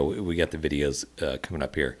 There you go. We got the videos coming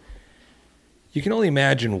up here. You can only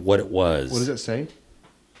imagine what it was. What does it say?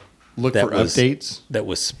 Look that for was- updates. that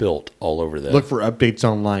was spilt all over the. Look for updates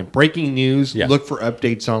online. Breaking news. Yeah. Look for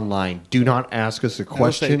updates online. Do not ask us a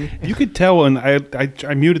question. You could tell, and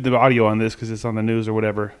I muted the audio on this because it's on the news or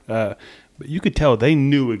whatever. But you could tell they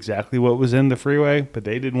knew exactly what was in the freeway, but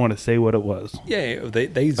they didn't want to say what it was. Yeah,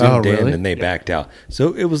 they zoomed in really? and they backed out.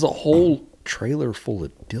 So it was a whole trailer full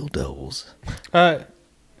of dildos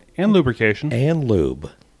And lubrication. and lube,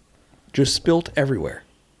 just spilt everywhere.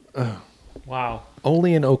 Wow.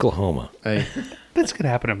 Only in Oklahoma, Hey, This could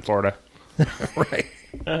happen in Florida. right?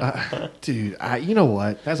 dude, you know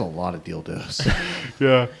what? That's a lot of dildos.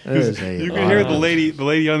 Yeah. That is a You lot can hear of- the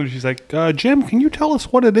lady on there. She's like, Jim, can you tell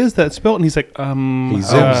us what it is that spilled? And he's like, He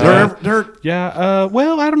zooms in. They're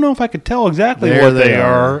well, I don't know if I could tell exactly There what they they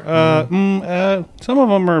are. are. Some of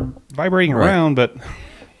them are vibrating Right. around, but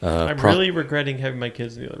I'm really regretting having my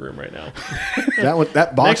kids in the other room right now.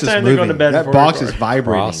 that box Next is time they're moving. going to bed That before box we is record.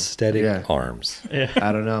 vibrating. Prosthetic Yeah. arms.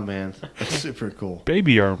 I don't know, man. That's super cool.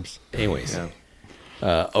 baby arms. Anyways, Yeah.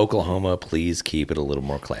 Oklahoma, please keep it a little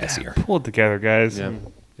more classier. Pull it together, guys. Yeah.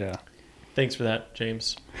 Yeah. Thanks for that,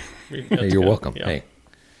 James. Hey, you're welcome. Yeah. Hey,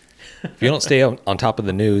 if you don't stay on top of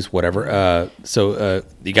the news, whatever. So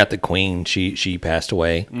you got the Queen. She passed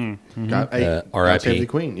away. God, hey, God R.I.P. save the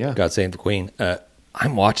Queen. Yeah. God save the Queen.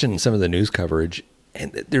 I'm watching some of the news coverage,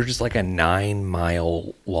 and there's just like a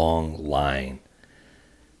 9-mile long line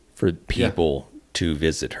for people to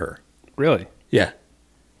visit her. Really? Yeah.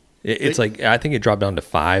 It's like, I think it dropped down to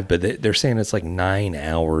 5, but they're saying it's like 9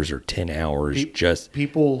 hours or 10 hours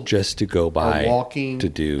People just to go by are walking. to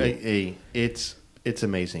do. It's It's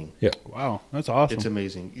amazing. Yeah. Wow, that's awesome. It's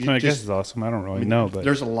amazing. I guess it's awesome. I don't really know, but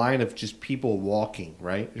there's a line of just people walking,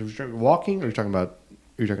 right? Walking, or are you talking about?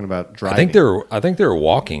 You're talking about driving. I think they're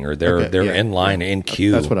walking, or they're Okay, in line in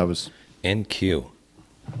queue. That's what I was. In queue.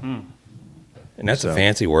 And that's a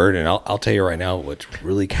fancy word, and I'll tell you right now, what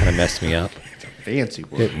really kind of messed me up. Fancy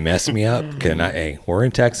word. It messed me up. Hey, we're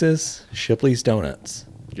in Texas. Shipley's Donuts.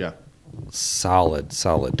 Yeah. Solid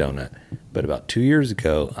donut. But about 2 years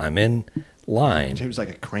ago, I'm in line. He was like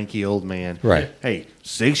a cranky old man. Right. Hey,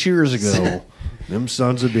 6 years ago, them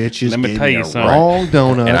sons of bitches Let me gave tell me you a something. wrong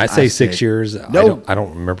donut. And I say said, 6 years. No. I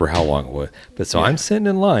don't remember how long it was. But so I'm sitting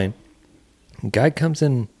in line. A guy comes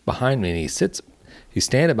in behind me and he's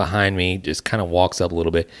standing behind me, just kind of walks up a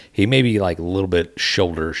little bit. He may be like a little bit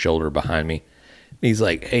shoulder behind me. And he's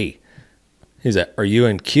like, hey, he's like, are you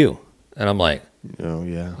in queue? And I'm like, Oh,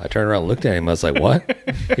 yeah. I turned around and looked at him. I was like, what?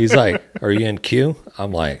 He's like, are you in queue?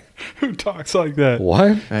 I'm like, who talks like that?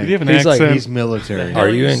 what? Hey, Did he have an He's like, accent? He's military. Are are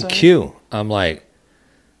you you in saying? queue? I'm like,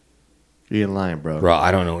 You in line, bro. bro, I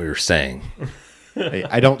don't know what you're saying. Hey,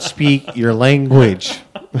 I don't speak your language.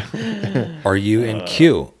 Are you in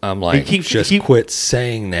queue? I'm like, keeps- just he keep- quit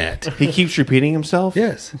saying that. He keeps repeating himself.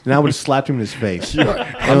 Yes. And I would have slapped him in his face.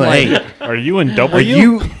 I'm like, hey, Are you in double? are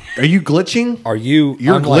you glitching? Are you?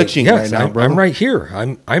 You're I'm like, glitching yes, right now, bro. I'm right here.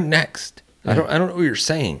 I'm next. I don't know what you're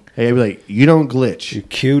saying. Hey, I'd be like, you don't glitch. You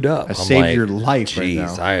queued up. I'm saved like, your life right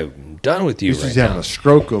Jeez, now. I'm done with you He's right just having now. a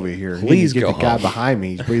stroke over here. Please get go the guy home. behind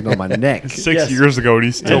me. He's breathing on my neck. 6 years ago, and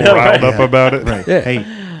he's still know, riled right? up about it. Right. Yeah.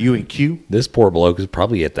 Hey, you in queue? This poor bloke is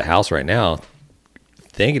probably at the house right now,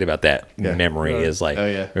 thinking about that Yeah. memory. Is like, Oh,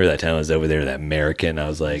 yeah. remember that time I was over there, that American? I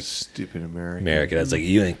was like, Stupid American. American. I was like,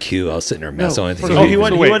 you in queue? I was sitting there messing with Oh, he you.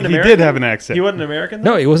 wasn't. wait, he wasn't he American? did have an accent. He wasn't American.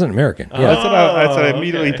 No, he wasn't American. Yeah. That's what I Oh,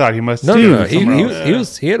 immediately okay. thought. He must. No, be no, no. somewhere He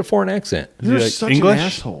else. he had a foreign accent. You're like such English? an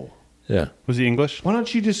asshole. Yeah. Was he English? Why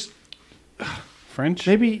don't you just French?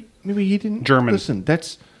 maybe he didn't German. Listen,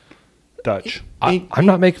 that's Dutch. I'm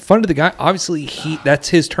not making fun of the guy. Obviously, that's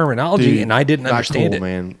his terminology, dude, and I didn't not understand cool, it.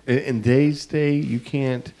 man. In today's day, you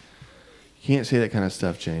can't say that kind of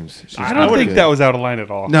stuff, James. It's just I not don't think good. that was out of line at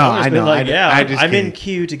all. No, I I was know. like, yeah, I just I'm in kidding.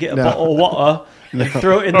 queue to get a No. bottle of water. Like,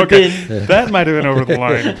 throw it in the Okay, bin. that might have been over the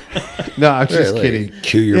line. No, I'm just Like, kidding.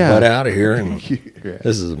 Cue your Yeah. butt out of here, and Yeah,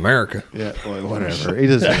 this is America. yeah, well, whatever. It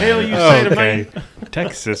doesn't. The hell you matter. say to Okay, me?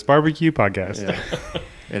 Texas barbecue podcast. Yeah,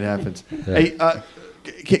 it happens. Hey,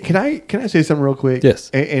 can I say something real quick? Yes.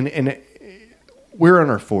 And we're in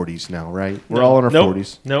our 40s now, right? We're all in our nope.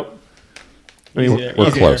 40s. Nope. I mean, Easy there, we're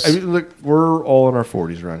easy close. there. I mean, look, we're all in our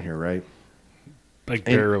 40s around here, right? Like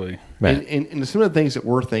barely. Man. And some of the things that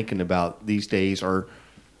we're thinking about these days are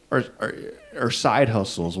side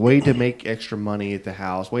hustles, way to make extra money at the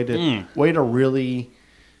house, way to really,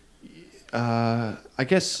 I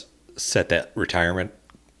guess Set that retirement.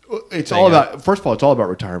 it's Thing all up. about. First of all, it's all about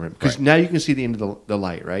retirement because Right. now you can see the end of the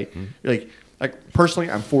light, right? Like personally,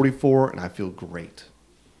 I'm 44 and I feel great.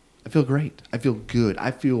 I feel great. I feel good.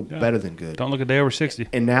 I feel better than good. Don't look a day over 60.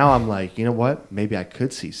 And now I'm like, you know what? Maybe I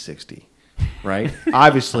could see 60, right?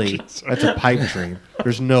 Obviously, that's a pipe dream.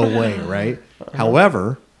 There's no way, right?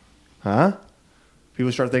 However,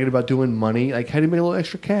 people start thinking about doing money. Like, how do you make a little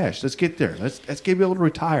extra cash? Let's get there. Let's get be able to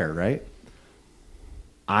retire, right?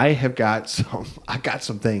 I got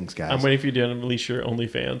some things, guys. I'm waiting for you to unleash your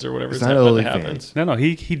OnlyFans or whatever It's is not about to happen. OnlyFans. No,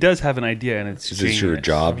 he does have an idea, and it's Is this your genius.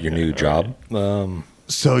 job? Your new job?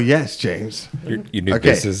 So yes, James. Your new Okay.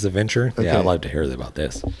 business adventure? Okay. Yeah, I'd love to hear about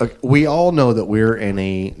this. Okay, we all know that we're in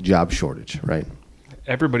a job shortage, right?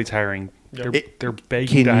 Everybody's hiring. Yep. They're begging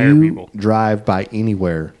Can to hire you people. drive by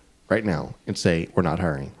anywhere right now and say we're not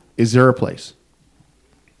hiring? Is there a place?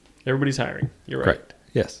 Everybody's hiring. You're right. Correct.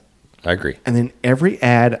 Yes, I agree. And then every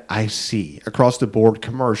ad I see across the board,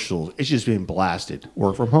 commercials, it's just being blasted.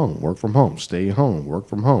 Work from home, stay home, work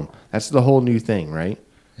from home. That's the whole new thing, right?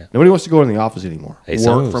 Yeah. Nobody wants to go in the office anymore. Hey,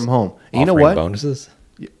 someone work was from home. And you know offering what? Bonuses?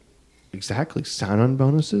 Exactly. Sign-on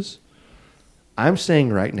bonuses. I'm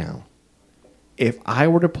saying right now, if I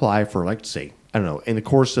were to apply for, like, say, I don't know, in the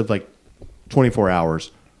course of like 24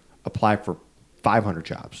 hours, apply for 500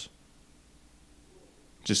 jobs.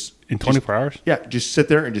 Just In 24 hours? Yeah, just sit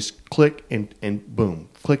there and just click and boom,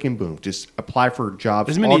 click and boom. Just apply for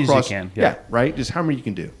jobs As many all as you across. can, Yeah. yeah. Right. Just how many you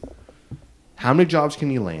can do. How many jobs can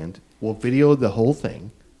you land? We'll video the whole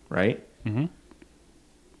thing, right? Mm-hmm.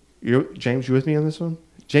 James, you with me on this one?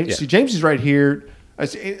 James, Yeah. see, James is right here.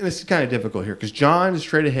 This is kind of difficult here because John is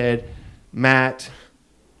straight ahead. Matt,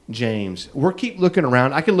 James, we're keep looking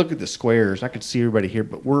around. I can look at the squares. I can see everybody here,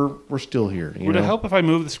 but we're still here. You Would know? it help if I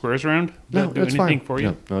move the squares around? No, Does that do that's anything fine. for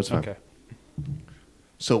you? No, it's fine. Okay.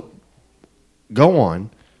 So go on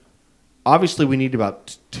obviously we need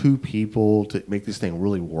about 2 people to make this thing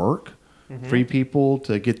really work. 3 people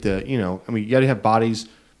to get the, you got to have bodies.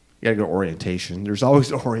 You got to go to orientation. There's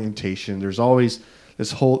always orientation. There's always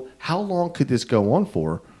this whole, how long could this go on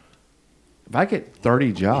for? If I get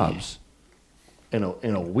 30 jobs in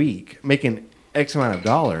a week, making X amount of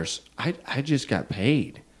dollars, I just got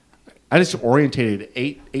paid. I just orientated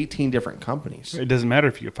 18 different companies. It doesn't matter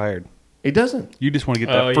if you get fired. It doesn't. You just want to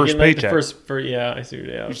get Oh, that you first get, like, paycheck. Yeah, I see. Yeah,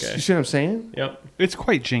 You okay. see what I'm saying? Yep. It's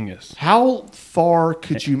quite genius. How far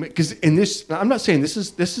could you make? Because in this, I'm not saying this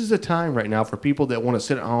is a time right now for people that want to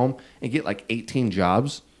sit at home and get like 18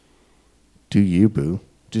 jobs. Do you, boo?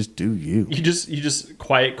 Just do you. You just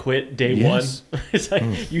quiet quit day Yes. 1. It's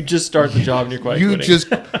like you just start the job and you're quiet You quitting. just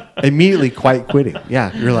immediately quiet quitting.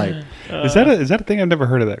 Yeah, you're like, Is that a thing? I've never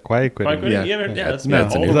heard of that. Quiet quitting. quiet quitting. Yeah. Yeah, that's No, been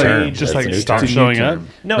it's a all new the term. rage. Just That's like a new stop term. It's a new showing term. up.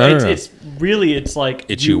 No, No, it's no. it's really it's like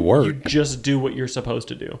It's you work. You just do what you're supposed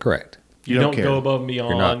to do. Correct. You don't don't care. go above and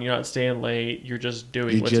beyond. not. You're not staying late. You're just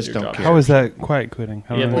doing You what's just your don't job. care. How is that quiet quitting? I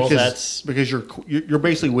don't Yeah, know. well, because, that's- because you're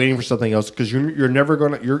basically waiting for something else because you're never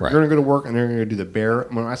gonna Right. going to go to work and they're going to do the bare.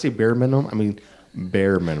 When I say bare minimum, I mean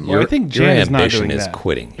bare minimum. Well, I think your Jan is not ambition doing is that.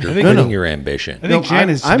 quitting. You're I think- quitting No, no. your ambition. I think Jan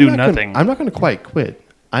is to I'm do not gonna- nothing. I'm not going to quite quit.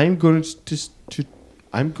 I'm going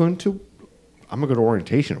to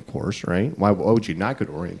orientation, of course, right? Why would you not go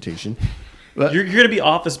to orientation? But You're going to be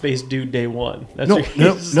office based dude day 1. That's No, what,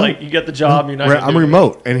 no, it's no. like you get the job. You're not. Right, gonna I'm do it.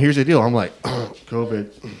 remote, and here's the deal. I'm like,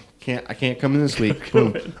 COVID, I can't come in this week.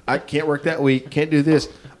 Boom. I can't work that week. Can't do this.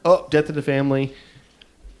 Oh, death of the family.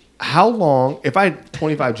 How long? If I had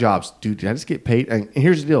 25 jobs, dude, did I just get paid? And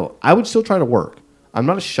here's the deal. I would still try to work. I'm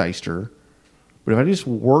not a shyster, but if I just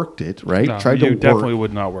worked it, right? No, Tried you to definitely work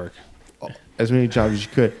would not work. as many jobs as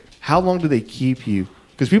you could. How long do they keep you?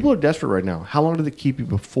 Because people are desperate right now. How long do they keep you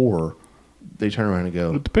before they turn around and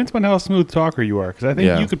go? It depends on how smooth talker you are, because I think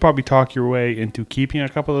Yeah. you could probably talk your way into keeping a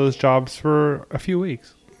couple of those jobs for a few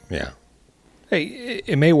weeks. Yeah. Hey,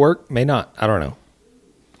 it may work, may not. I don't know.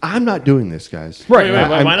 I'm not doing this, guys. Wait, why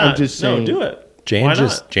I'm not? just saying. No, do it. Jan Why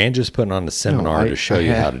just putting on a seminar I- to show I you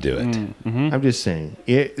have- how to do it. I'm just saying.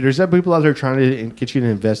 There's other people out there trying to get you to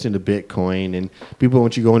invest into Bitcoin, and people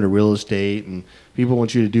want you to go into real estate, and people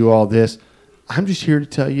want you to do all this. I'm just here to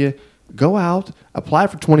tell you, go out, apply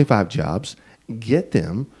for 25 jobs, get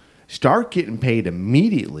them, start getting paid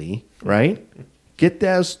immediately, right? Get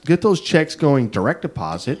those checks going direct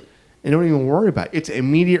deposit, and don't even worry about it. It's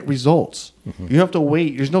immediate results. You don't have to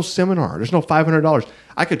wait. There's no seminar. There's no $500.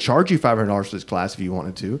 I could charge you $500 for this class if you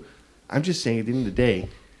wanted to. I'm just saying at the end of the day,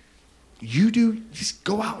 just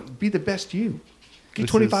go out and be the best you. Get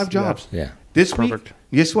This 25 is- jobs. Yeah. This Perfect. week,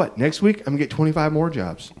 guess what? Next week, I'm going to get 25 more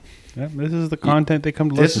jobs. Yeah, this is the content they come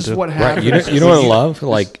to This listen is to. what Right. happens. You know what I love?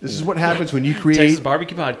 Like, This is what happens when you Texas create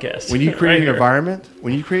Barbecue Podcast. when you create Right an here. environment.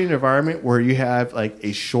 When you create an environment where you have like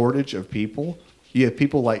a shortage of people, you have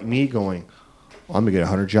people like me going, well, "I'm going to get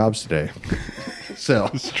 100 jobs today." So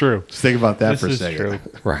It's true. just think about that This for a is second. true.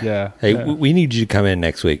 right. Yeah. Hey, Yeah. we need you to come in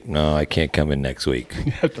next week. No, I can't come in next week.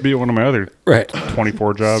 You have to be at one of my other Right.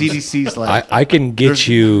 24 jobs. CDC's like, I can get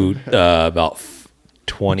you about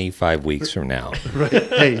 25 weeks from now.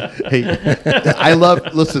 hey, I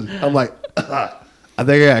love. Listen, I'm like, I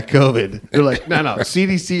think I got COVID. They're like, no.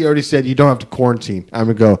 CDC already said you don't have to quarantine. I'm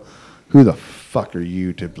gonna go. Who the fuck are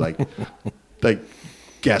you to like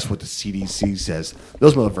guess what the CDC says?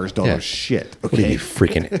 Those motherfuckers don't Yeah. know shit. What are Okay, you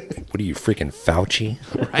freaking Fauci?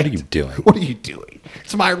 What are you doing? what are you doing?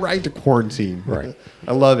 It's my right to quarantine. Right.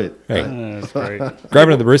 I love it. Hey, That's great.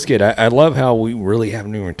 grabbing the brisket. I love how we really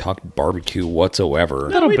haven't even talked barbecue whatsoever.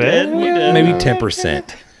 No, we bit. did. We did. Maybe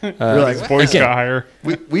 10%. We're like, Voice Again, got higher.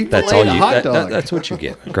 we That's all played a you. hot dog. That's what you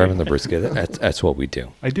get. Grabbing the brisket. That's what we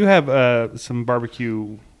do. I do have some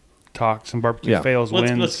barbecue talk, some barbecue Yeah. fails, Let's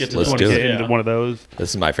wins. get to Let's Want do to it. get into Yeah. one of those.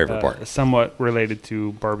 This is my favorite part. Somewhat related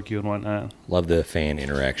to barbecue and whatnot. Love the fan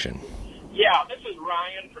interaction. Yeah, this is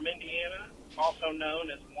Ryan from Indiana, also known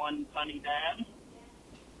as One Funny Dad.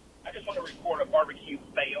 I just want to report a barbecue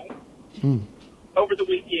fail. Over the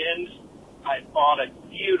weekend, I bought a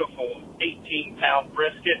beautiful 18-pound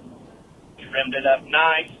brisket, trimmed it up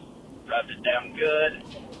nice, rubbed it down good,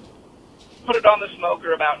 put it on the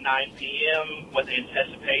smoker about 9 p.m. with the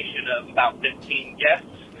anticipation of about 15 guests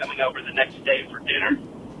coming over the next day for dinner.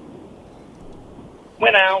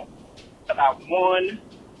 Went out about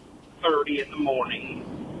 1:30 in the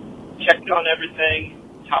morning, checked on everything,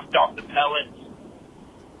 topped off the pellets,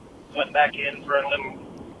 went back in for a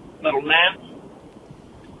little nap,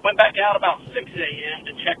 went back out about 6 a.m.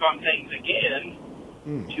 to check on things again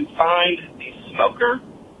to find the smoker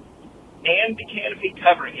and the canopy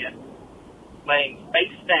covering it laying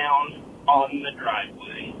face down on the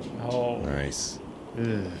driveway. Oh, Nice.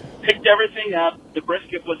 Picked everything up. The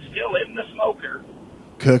brisket was still in the smoker.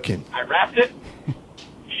 Cooking. I wrapped it,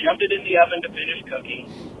 shoved it in the oven to finish cooking,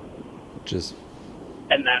 Just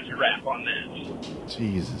and that's a wrap on this.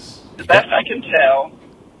 Jesus. The best I can tell,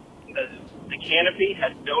 the canopy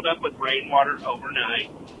had built up with rainwater overnight,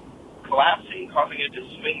 collapsing, causing it to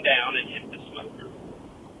swing down and hit the smoker.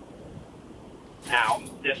 Now,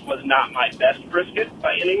 this was not my best brisket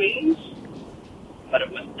by any means, but it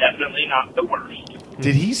was definitely not the worst.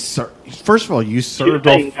 Did he serve? First of all, you Two served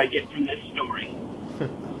things off. I get from this story.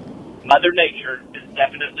 Mother Nature is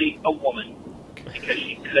definitely a woman because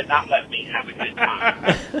she could not let me have a good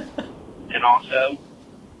time. And also,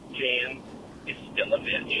 Jan is still a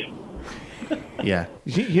bitch. Yeah.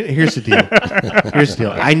 Here's the deal. Here's the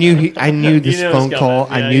deal. I knew this You knew it was phone coming. call.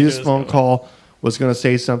 Yeah, I you knew knew this it was phone coming. call was going to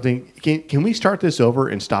say something. Can we start this over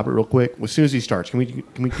and stop it real quick? As soon as he starts, can we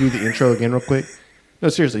do the intro again real quick? No,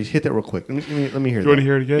 seriously, hit that real quick. Let me hear. You want to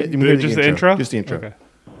hear it again? Let me hear Just the intro? Just the intro. Okay.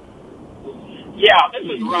 Yeah,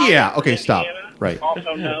 this is Ryan. Yeah, okay, from stop. Indiana, Right.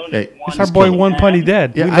 Also known Hey, as it's Our One boy Punny One Dad. Punny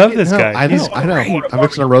Dead. Yeah, we I love get- this no, guy. I know. I'm going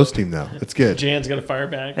to roast him though. It's good. Jan's gonna fire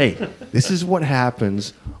back. Hey, this is what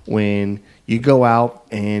happens when you go out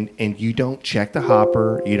and you don't check the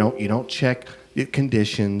hopper, you don't check the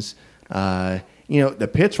conditions. The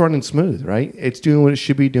pit's running smooth, right? It's doing what it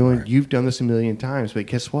should be doing. You've done this a million times, but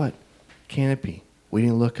guess what? Canopy. We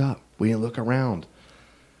didn't look up. We didn't look around.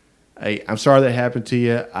 Hey, I'm sorry that happened to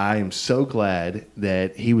you. I am so glad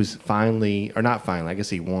that he was finally, or not finally, I guess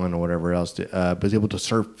he won or whatever else, but was able to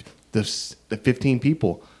serve the 15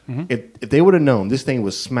 people. If they would have known this thing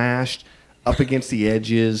was smashed up against the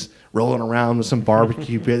edges, rolling around with some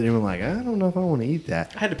barbecue pit, they were like, I don't know if I want to eat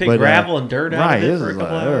that. I had to pick gravel and dirt out of it this for a is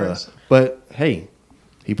couple like, hours. But hey,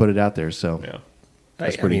 he put it out there, so Yeah.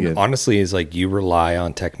 that's I pretty mean, good. honestly, it's like you rely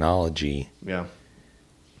on technology Yeah.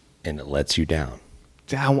 and it lets you down.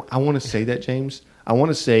 I want to say that, James. I want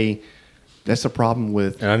to say that's the problem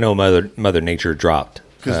with And I know Mother Nature dropped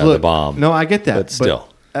because the bomb. No, I get that, but still.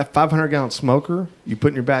 that 500-gallon smoker you put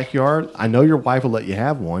in your backyard. I know your wife will let you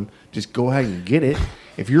have one. Just go ahead and get it.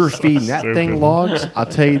 If you were feeding that thing logs, I'll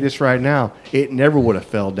tell you this right now, it never would have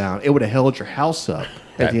fell down. It would have held your house up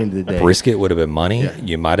at the end of the day. Brisket would have been money. Yeah.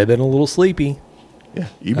 You might have been a little sleepy. Yeah,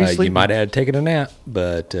 you'd be sleeping. You might have taken a nap,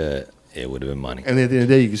 but it would have been money. And at the end of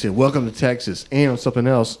the day, you can say, "Welcome to Texas," and something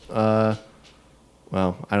else. Well,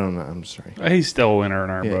 I don't know. I'm sorry. He's still a winner in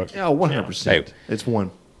our Yeah, book. 100%. Hey. It's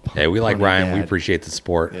one. Hey, we like Funny Ryan. We dad. appreciate the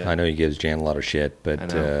support. Yeah. I know he gives Jan a lot of shit, but I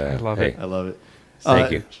know. I love hey, it. I love it.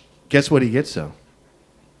 Thank you. Guess what he gets though?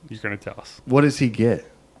 You're going to tell us. What does he get?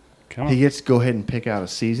 Come He on. gets to go ahead and pick out a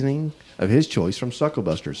seasoning of his choice from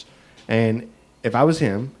Sucklebuster's. And if I was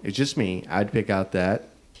him, it's just me, I'd pick out that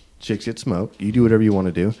Chicks Get Smoked. You do whatever you want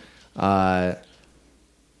to do. But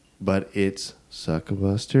it's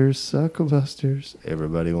Sucklebuster's.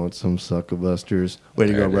 Everybody wants some Sucklebuster's. Way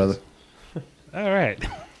to There go, it brother. is. All right.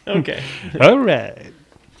 Okay. All right.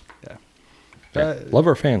 Love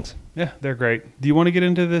our fans. Yeah, they're great. Do you want to get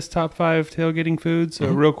into this top 5 tailgating foods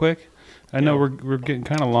real quick? I know we're getting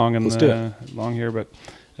kind of long in Let's do long here, but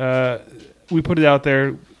we put it out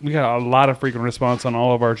there. We got a lot of frequent response on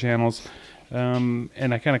all of our channels, and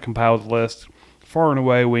I kind of compiled the list. Far and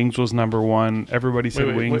away, wings was number 1. Everybody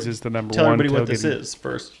said wings is the number Tell 1. everybody what this tailgating. is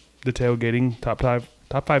first. The tailgating top 5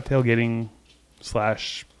 tailgating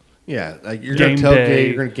 / Yeah, like you're Game going to tailgate, day,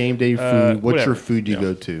 you're going to game day food. What's whatever. your food do you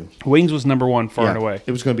go to? wings was number 1 far and away.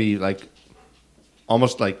 It was going to be like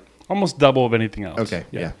almost like, Almost double of anything else. Okay,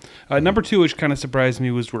 yeah. Number 2, which kind of surprised me,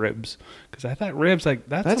 was ribs, because I thought ribs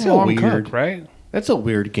that's a a long weird- cook, right? that's a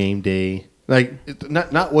weird game day. Like,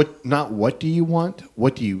 not what do you want?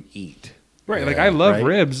 What do you eat? Right. Like Yeah, I love right.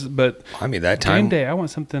 ribs, but I mean, that game time. day I want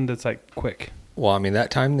something that's like quick. Well, I mean, that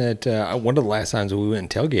time that one of the last times we went and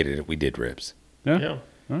tailgated, we did ribs. Yeah. Yeah. All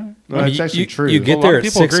right. Well, I mean, that's actually you, true. You Well, get a lot there of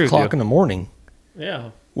at people 6 agree with o'clock you. in the morning. Yeah.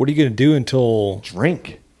 What are you going to do until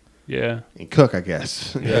Drink Yeah. and cook, I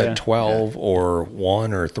guess. Yeah. 12 or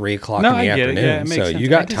 1 or 3 o'clock No, in the I get it. afternoon? Yeah, it makes So sense. you I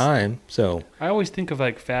got just- time. So I always think of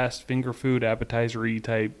like fast finger food, appetizer-y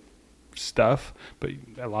type stuff, but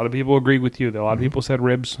a lot of people agree with you. A lot of people said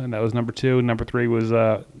ribs, and that was number 2. Number 3 was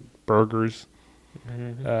burgers.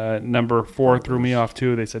 Number 4 threw me off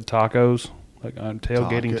too. They said tacos, like on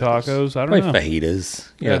tailgating Tacos. tacos. I don't like know. fajitas,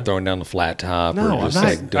 Yeah. throwing down the flat top. No, or just I'm not-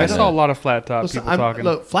 like doing I saw a that. lot of flat top Listen, people talking.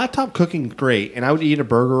 look, flat top cooking great, and I would eat a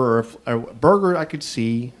burger or a burger. I could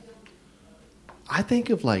see. I think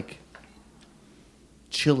of like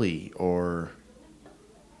chili or,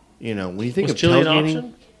 when you think Was of chili an tailgating,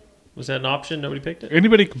 option? Was that an option? Nobody picked it?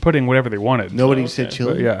 Anybody could put in whatever they wanted. nobody Oh, said okay.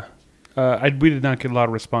 chili. But yeah, we did not get a lot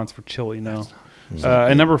of response for chili. No,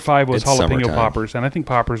 And number 5 was It's jalapeno summertime. poppers, and I think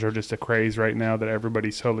poppers are just a craze right now that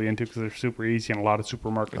everybody's totally into because they're super easy, and a lot of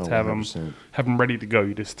supermarkets Oh, have 100%. them ready to go.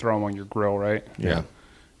 You just throw them on your grill, right? Yeah.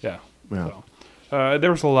 Yeah. Yeah. So,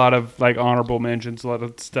 there was a lot of like honorable mentions, a lot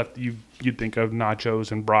of stuff that you'd think of: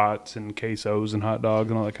 nachos and brats and quesos and hot dogs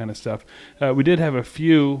and all that kind of stuff. We did have a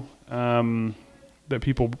few that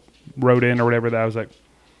people wrote in or whatever that I was like,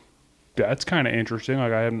 that's kind of interesting.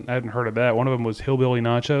 Like I hadn't heard of that. One of them was hillbilly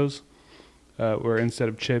nachos, where instead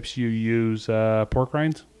of chips you use pork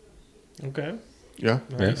rinds. Okay. Yeah.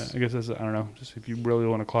 Yes. I guess that's, I don't know. Just if you really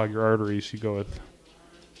want to clog your arteries, you go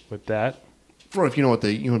with that. Or if you know what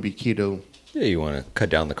you want to be keto. Yeah, you want to cut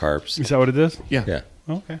down the carbs. Is that what it is? Yeah. Yeah.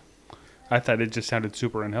 Okay. I thought it just sounded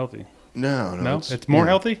super unhealthy. No. No? It's more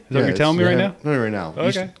healthy? Is that what you're telling me right now? No, right now. You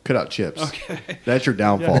Okay. should cut out chips. Okay. That's your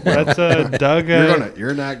downfall. bro. That's Doug.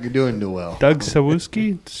 You're not doing too well. Doug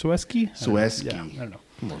Sawuski? Sweski? Sweski. Yeah, I don't know.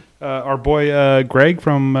 Come on. Our boy Greg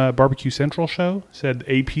from Barbecue Central Show said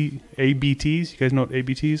ABTs. You guys know what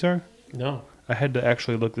ABTs are? No. I had to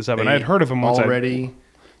actually look this up, and I had heard of them once. already.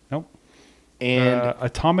 Nope. And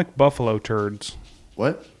Atomic Buffalo Turds.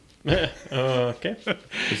 what? Okay.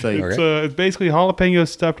 It's like Okay. It's basically jalapeno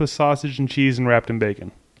stuffed with sausage and cheese and wrapped in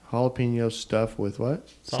bacon. jalapeno stuff with what?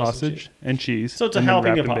 Sausage and cheese. So it's a and then jalapeno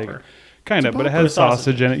wrapped in popper. bacon. Kind of, but it popper has with sausage.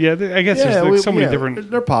 sausage in it. Yeah, I guess there's like so many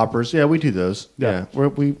different. They're poppers. Yeah, we do those. Yeah. Yeah,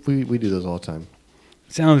 we do those all the time.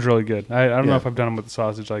 Sounds really good. I don't know Yeah. if I've done them with the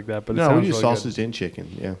sausage like that, but it No, sounds we do really sausage and chicken.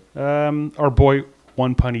 Yeah. good. Our boy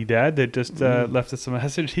One Punny Dad that just left us a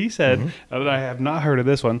message. He said, and I have not heard of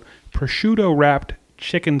this one, prosciutto wrapped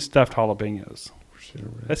chicken stuffed jalapenos.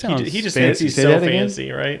 That sounds He just Say- thinks he's say so that again?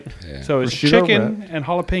 fancy, right? Yeah. So it's Prosciutto chicken and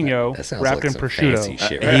jalapeno That sounds wrapped like in some prosciutto. fancy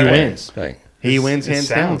shit. He right there. wins. Like, He wins it hands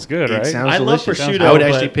sounds down. good, right? It sounds I love delicious. prosciutto, I would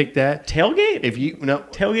actually but- pick that Tailgate? if you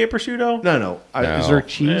Tailgate prosciutto? no. Is there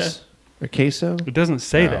cheese or queso? It doesn't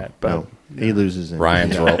say No. that, but No, he loses. It.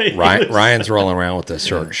 Ryan's Ryan's rolling around with the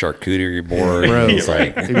charcuterie board. Bro, He's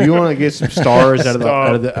like, if you want to get some stars out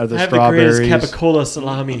of the I have strawberries, the greatest capicola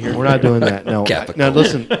salami here. we're not doing that. No, Capicola. now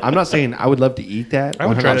listen. I'm not saying I would love to eat that. I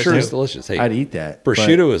would try I'm that sure too. it's delicious. Hey, I'd eat that. but-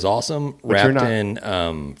 prosciutto is awesome, you're wrapped not-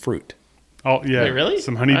 in fruit. oh yeah, Wait, really?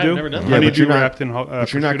 some I've honeydew. never done that. Yeah, but honeydew you're not- wrapped in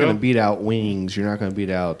But you're not prosciutto. going to beat out wings. You're not going to beat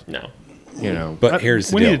out. No. You know. But here's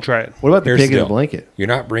the we deal. need to try it. What about the Here's pig in the the deal. blanket? You're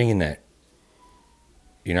not bringing that.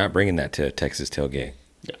 You're not bringing that to a Texas tailgate.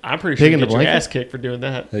 I'm pretty sure Pig you in the get your blanket? ass kicked for doing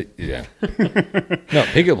that. Yeah. No,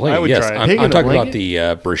 pig in a I blanket. would Yes, try it. I'm, Pig in I'm a talking about blanket? the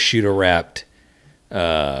prosciutto wrapped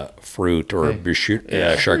fruit or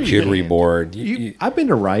Yeah. charcuterie board. I've been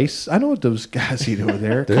to Rice. I know what those guys eat over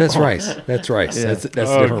there. That's rice. That's rice. Yeah. That's a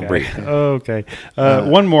different breed. Okay.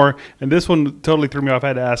 One more, and this one totally threw me off. I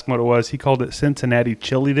had to ask him what it was. He called it Cincinnati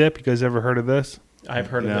chili dip. You guys ever heard of this? I've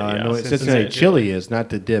heard No, of it. I Yeah. know what Cincinnati Cincinnati chili is, not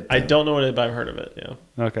the dip. I don't know what it is, but I've heard of it.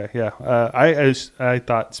 Yeah. Okay, yeah. I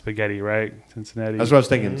thought spaghetti, right? Cincinnati. That's what I was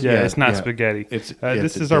thinking. Yeah, it's not yeah. spaghetti. It's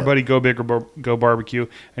This it's is a our dip. buddy Go Big or Go Barbecue,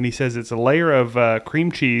 and he says it's a layer of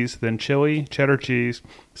cream cheese, then chili, cheddar cheese,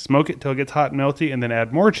 smoke it till it gets hot and melty, and then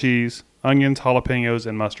add more cheese, onions, jalapenos,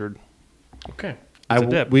 and mustard. Okay. I It's a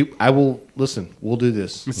will, dip. I will listen. We'll do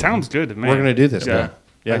this. It sounds good to me. We're gonna do this. Yeah. man.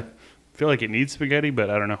 Yeah. I feel like it needs spaghetti,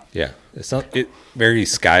 but I don't know. Yeah, it's not very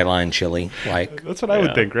skyline chili like. That's what I would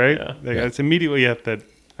Yeah, think, right? yeah. Like, Yeah. it's immediately at that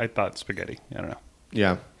I thought spaghetti. I don't know.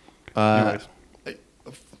 Yeah. Anyways.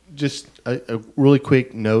 Just a really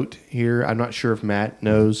quick note here. I'm not sure if Matt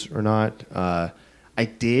knows or not. I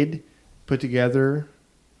did put together.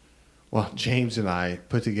 Well, James and I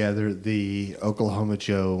put together the Oklahoma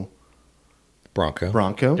Joe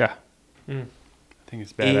Bronco. Yeah. I think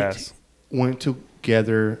it's badass. It went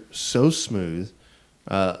together so smooth.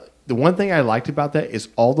 The one thing I liked about that is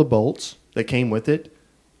all the bolts that came with it,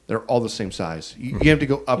 they're all the same size. You have to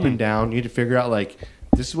go up and down. You need to figure out, like,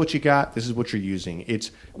 this is what you got, this is what you're using.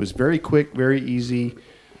 It was very quick, very easy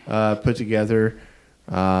put together.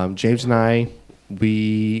 James and I,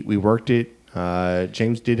 we worked it.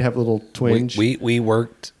 James did have a little twinge. We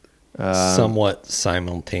worked somewhat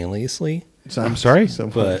simultaneously, I'm sorry?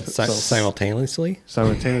 but simultaneously.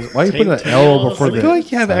 Simultaneous. Why are you putting an L before I feel the?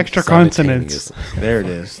 like you have extra consonants. Simultaneously. There it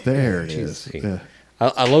is. There it is. Jeez. Yeah.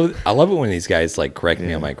 I love it when these guys like correct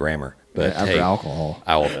me on my grammar. But After hey, alcohol.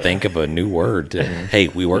 I will think of a new word. Hey,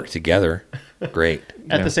 we work together. Great.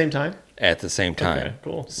 At the same time? At the same time. Okay,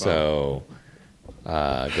 cool. So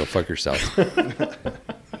go fuck yourself.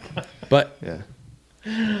 But Yeah.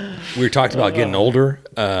 we were talking about getting older.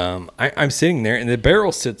 I'm sitting there, and the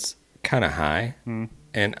barrel sits kind of high,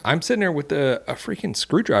 and I'm sitting there with a freaking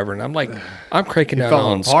screwdriver, and I'm like, I'm cranking You're down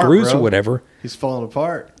falling on apart, screws bro. or whatever. He's falling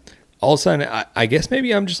apart. all of a sudden, I guess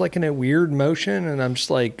maybe I'm just like in a weird motion, and I'm just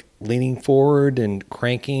like leaning forward and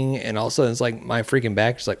cranking, and all of a sudden it's like my freaking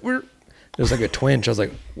back is like, there's like a twinge. I was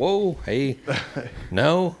like, whoa, hey,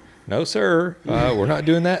 no, sir, we're not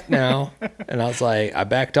doing that now. And I was like, I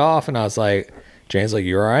backed off, and I was like, Jane's like,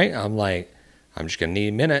 you all right? I'm like, I'm just gonna need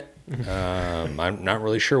a minute. I'm not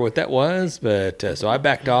really sure what that was, but so I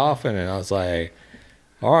backed off, and I was like,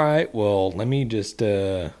 all right, well, let me just.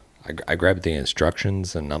 I grabbed the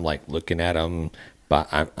instructions, and I'm like looking at them, but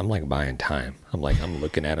I'm like buying time. I'm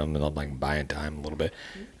looking at them, and I'm like buying time a little bit.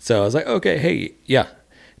 So I was like, okay, hey, yeah.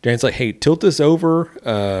 Jane's like, hey, tilt this over.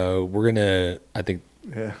 We're gonna. I think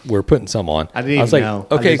we're putting some on. I didn't was even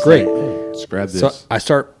like, know. okay, great. Just grab this. So I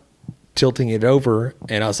start tilting it over,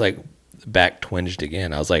 and I was like, back twinged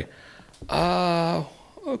again. I was like,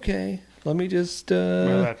 okay. Let me just. My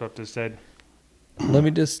laptop just said. Let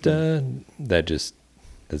me just.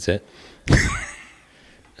 That's it.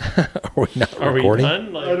 Are we not Are recording? we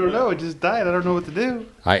done? Like, I don't know. It just died. I don't know what to do.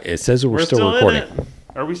 It says we're still in recording. it.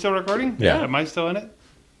 Are we still recording? Yeah. Am I still in it?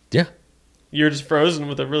 Yeah. You're just frozen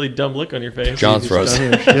with a really dumb look on your face. John's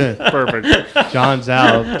frozen. Good. Perfect. John's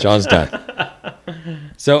out. John's done.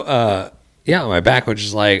 So, yeah, my back was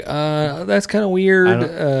just like, that's kind of weird.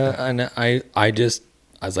 And I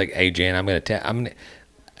was like, hey, Jan, I'm gonna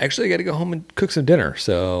actually got to go home and cook some dinner.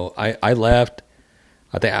 So I left.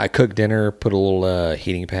 I think I cooked dinner, put a little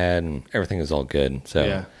heating pad, and everything was all good. So,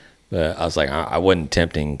 Yeah. But I was like, I wasn't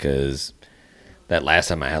tempting because that last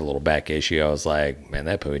time I had a little back issue, I was like, man,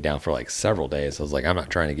 that put me down for like several days. I was like, I'm not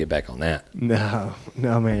trying to get back on that. No,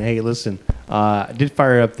 man. Hey, listen. I did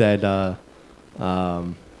fire up that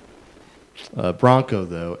Bronco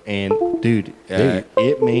though, and dude,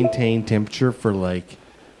 it maintained temperature for like,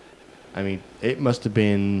 I mean, it must have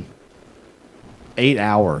been 8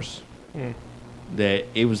 hours. That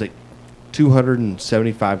it was like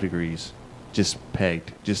 275 degrees, just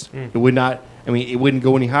pegged. It would not. I mean, it wouldn't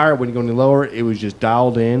go any higher. It wouldn't go any lower. It was just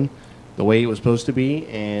dialed in the way it was supposed to be,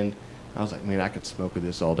 and I was like, man, I could smoke with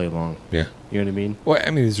this all day long. Yeah. You know what I mean? Well,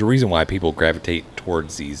 I mean, there's a reason why people gravitate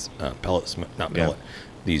towards these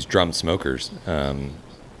these drum smokers,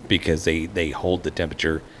 because they hold the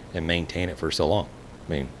temperature and maintain it for so long.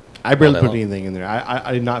 I mean, I barely all put that long. anything in there.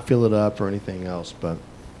 I did not fill it up or anything else, but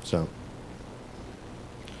so.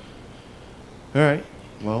 All right.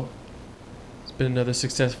 Well, It's been another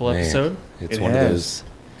successful Man, episode. It's It one has.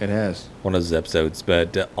 of it has. those episodes.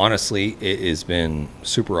 But honestly, it has been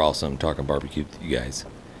super awesome talking barbecue with you guys,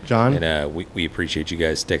 John, and we appreciate you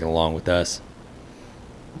guys sticking along with us.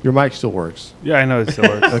 your mic still works. Yeah, I know it still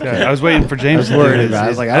works. Okay. I was waiting for James to I was do worried his- about it. I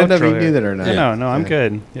was his like, I didn't know if outro you knew here. that or not. No, I'm Yeah.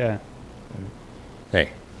 good. Yeah.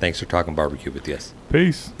 Hey, thanks for talking barbecue with us.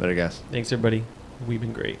 Peace. Better guess. Thanks, everybody. We've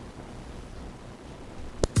been great.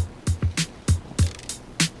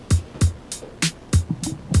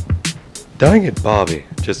 Dang it, Bobby.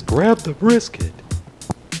 Just grab the brisket.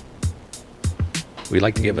 We'd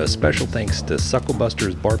like to give a special thanks to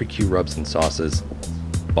Sucklebuster's Barbecue Rubs and Sauces,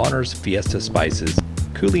 Bonner's Fiesta Spices,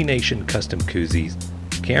 Cooley Nation Custom Koozies,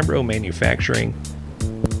 Cambro Manufacturing,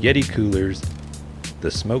 Yeti Coolers, the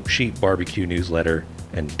Smoke Sheet Barbecue Newsletter,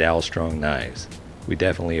 and Dow Strong Knives. We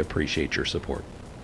definitely appreciate your support.